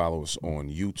 You can follow us on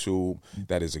YouTube.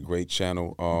 That is a great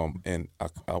channel. And I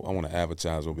want to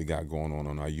advertise what we got going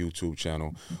on our YouTube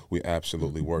channel. We're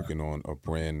absolutely working on a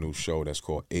brand new show that's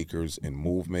called Acres and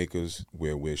Move Makers,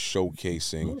 where we're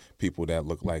showcasing people that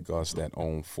look like us that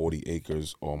own 40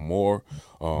 acres or more.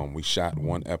 We shot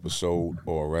one episode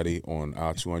already on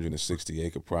our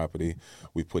 260-acre property.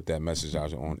 We put that message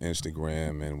out on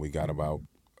Instagram, and we got about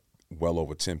well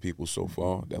over 10 people so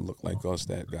far that look like us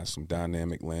that got some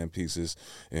dynamic land pieces,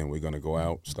 and we're going to go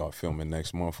out, start filming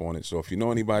next month on it. So if you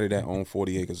know anybody that owns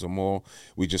 40 acres or more,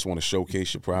 we just want to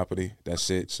showcase your property. That's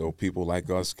it. So people like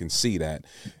us can see that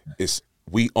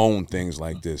we own things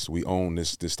like this. We own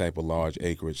this type of large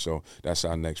acreage. So that's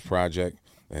our next project.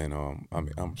 And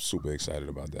I'm super excited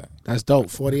about that. That's dope.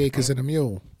 40 acres and a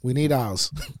mule. We need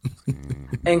ours.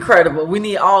 Incredible. We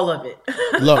need all of it.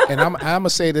 Look, and I'm going to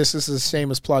say this. This is a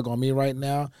shameless plug on me right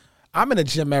now. I'm in the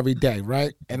gym every day,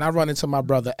 right? And I run into my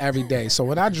brother every day. So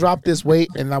when I drop this weight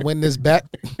and I win this bet,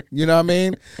 you know what I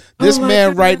mean? This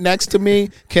man right next to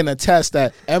me can attest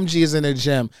that MG is in the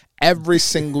gym every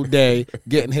single day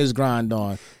getting his grind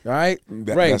on. All right?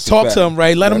 Ray, talk to him,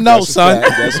 Ray. Let him know, son.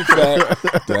 That's a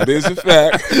fact. That is a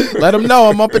fact. Let him know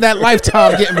I'm up in that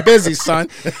Lifetime getting busy, son.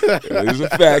 That is a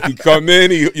fact. He come in,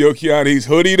 Keanu, he's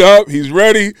hoodied up, he's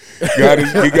ready.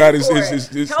 He got his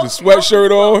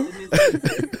sweatshirt on.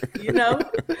 You know,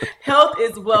 health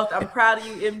is wealth. I'm proud of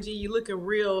you, MG. You looking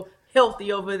real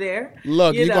healthy over there.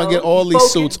 Look, you're going to get all these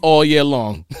suits all year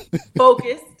long.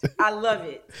 Focused. I love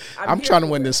it. I'm trying to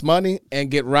win this money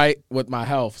and get right with my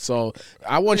health. So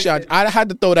I want y'all, I had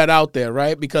to throw that out there,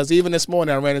 right? Because even this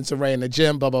morning I ran into Ray in the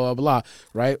gym, blah, blah, blah, blah,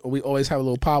 right? We always have a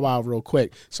little powwow real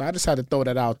quick. So I just had to throw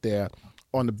that out there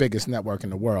on the biggest network in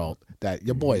the world that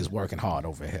your boy is working hard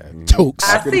over here. Tooks.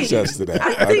 I can attest to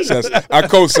that. I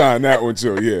co-sign that one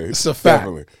too, yeah. It's a fact.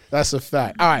 Definitely. That's a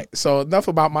fact. All right, so enough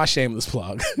about my shameless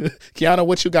plug. Kiana,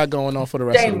 what you got going on for the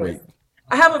rest of the week?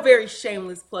 I have a very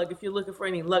shameless plug. If you're looking for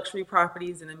any luxury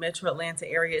properties in the metro Atlanta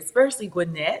area, especially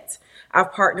Gwinnett,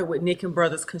 I've partnered with Nick and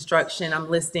Brothers Construction. I'm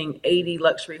listing 80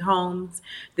 luxury homes.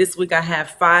 This week I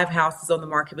have 5 houses on the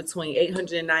market between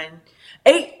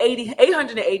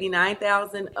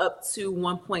 $889,000 up to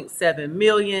 $1.7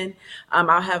 million.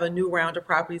 I'll have a new round of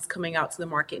properties coming out to the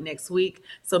market next week.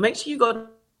 So make sure you go to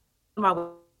my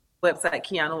website,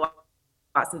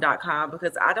 KianaWatson.com,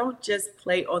 because I don't just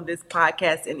play on this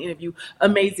podcast and interview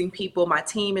amazing people. My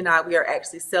team and I, we are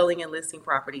actually selling and listing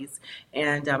properties.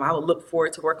 And I will look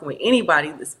forward to working with anybody,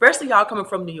 especially y'all coming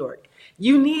from New York.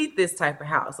 You need this type of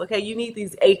house, okay? You need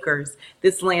these acres,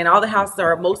 this land. All the houses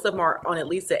most of them are on at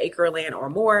least an acre of land or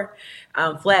more.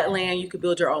 Flat land, you could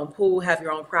build your own pool, have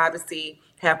your own privacy,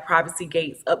 have privacy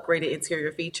gates, upgraded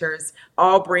interior features,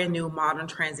 all brand new, modern,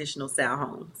 transitional style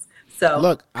homes. So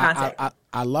look, I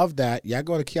love that. Y'all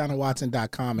go to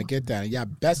KianaWatson.com and get that. And y'all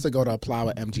best to go to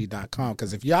ApplyWithMG.com,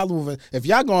 because if y'all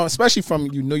going, especially from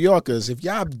you New Yorkers, if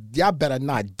y'all better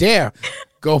not dare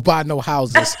go buy no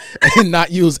houses and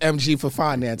not use MG for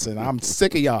financing. I'm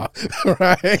sick of y'all,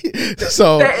 right?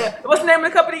 So what's the name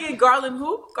of the company again? Garland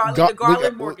who?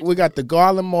 Garland Mortgage. We got the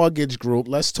Garland Mortgage Group.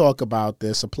 Let's talk about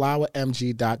this.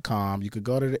 ApplyWithMG.com. You could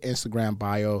go to the Instagram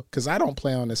bio, because I don't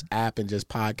play on this app and just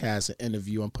podcast and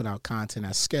interview and put out content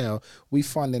at scale. We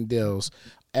funding deals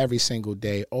every single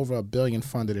day, over $1 billion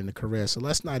funded in the career. So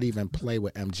let's not even play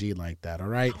with MG like that, all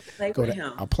right? Go to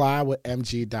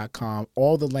ApplyWithMG.com.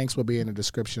 All the links will be in the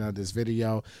description of this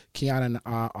video. Kiana and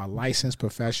I are licensed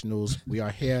professionals. We are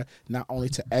here not only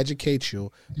to educate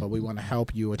you, but we want to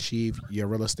help you achieve your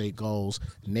real estate goals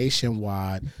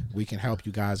nationwide. We can help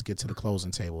you guys get to the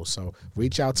closing table. So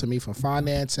reach out to me for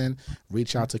financing.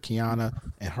 Reach out to Kiana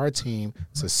and her team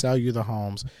to sell you the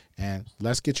homes. And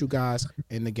let's get you guys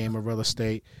in the game of real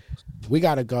estate. We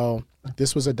got to go.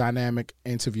 This was a dynamic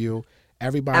interview.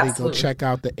 Everybody Absolutely. go check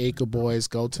out the Acre Boys.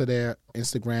 Go to their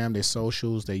Instagram, their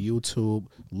socials, their YouTube.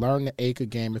 Learn the Acre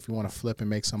game if you want to flip and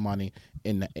make some money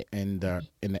in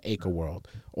the Acre world,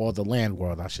 or the land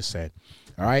world, I should say.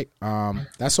 All right,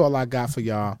 that's all I got for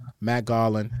y'all. Matt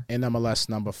Garland, NMLS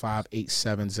number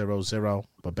 58700,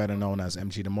 but better known as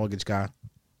MG the Mortgage Guy.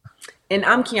 And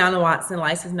I'm Kiana Watson,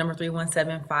 license number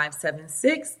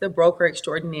 317576, the broker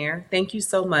extraordinaire. Thank you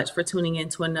so much for tuning in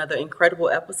to another incredible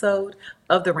episode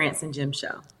of the Rants and Jim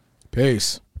Show.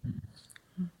 Peace.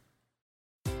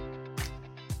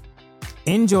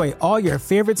 Enjoy all your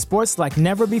favorite sports like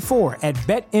never before at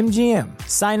BetMGM.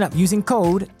 Sign up using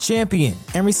code CHAMPION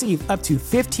and receive up to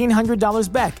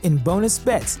 $1,500 back in bonus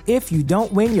bets if you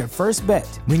don't win your first bet.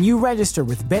 When you register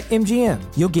with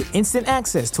BetMGM, you'll get instant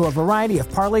access to a variety of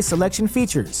parlay selection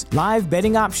features, live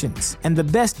betting options, and the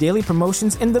best daily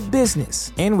promotions in the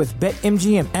business. And with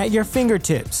BetMGM at your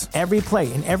fingertips, every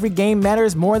play and every game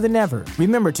matters more than ever.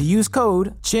 Remember to use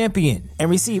code CHAMPION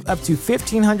and receive up to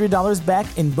 $1,500 back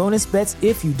in bonus bets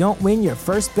if you don't win your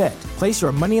first bet. Place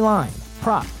your money line,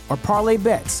 prop, or parlay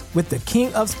bets with the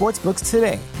king of sportsbooks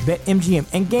today. BetMGM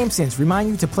and GameSense remind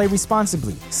you to play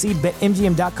responsibly. See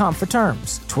BetMGM.com for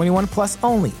terms. 21 plus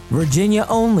only. Virginia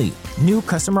only. New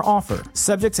customer offer.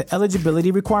 Subject to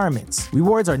eligibility requirements.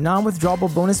 Rewards are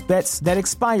non-withdrawable bonus bets that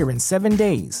expire in 7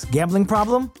 days. Gambling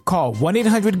problem? Call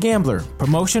 1-800-GAMBLER.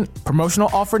 Promotional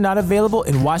offer not available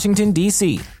in Washington,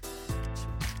 D.C.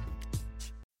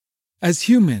 As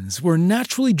humans, we're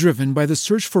naturally driven by the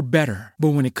search for better.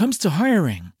 But when it comes to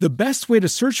hiring, the best way to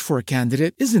search for a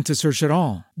candidate isn't to search at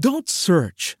all. Don't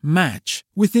search, match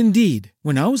with Indeed.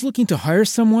 When I was looking to hire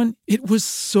someone, it was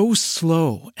so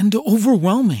slow and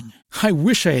overwhelming. I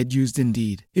wish I had used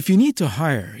Indeed. If you need to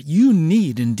hire, you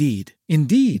need Indeed.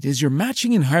 Indeed is your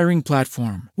matching and hiring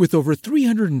platform with over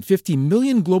 350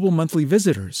 million global monthly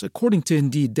visitors, according to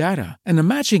Indeed data, and a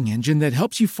matching engine that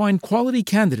helps you find quality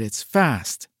candidates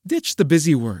fast. Ditch the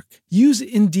busy work. Use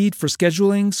Indeed for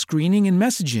scheduling, screening, and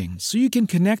messaging so you can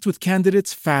connect with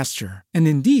candidates faster. And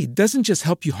Indeed doesn't just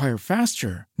help you hire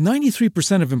faster.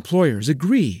 93% of employers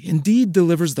agree Indeed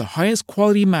delivers the highest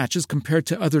quality matches compared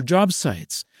to other job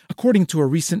sites, according to a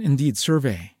recent Indeed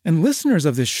survey. And listeners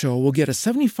of this show will get a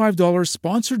 $75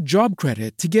 sponsored job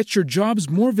credit to get your jobs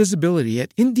more visibility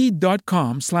at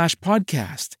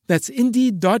Indeed.com/podcast. That's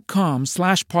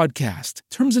Indeed.com/podcast.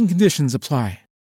 Terms and conditions apply.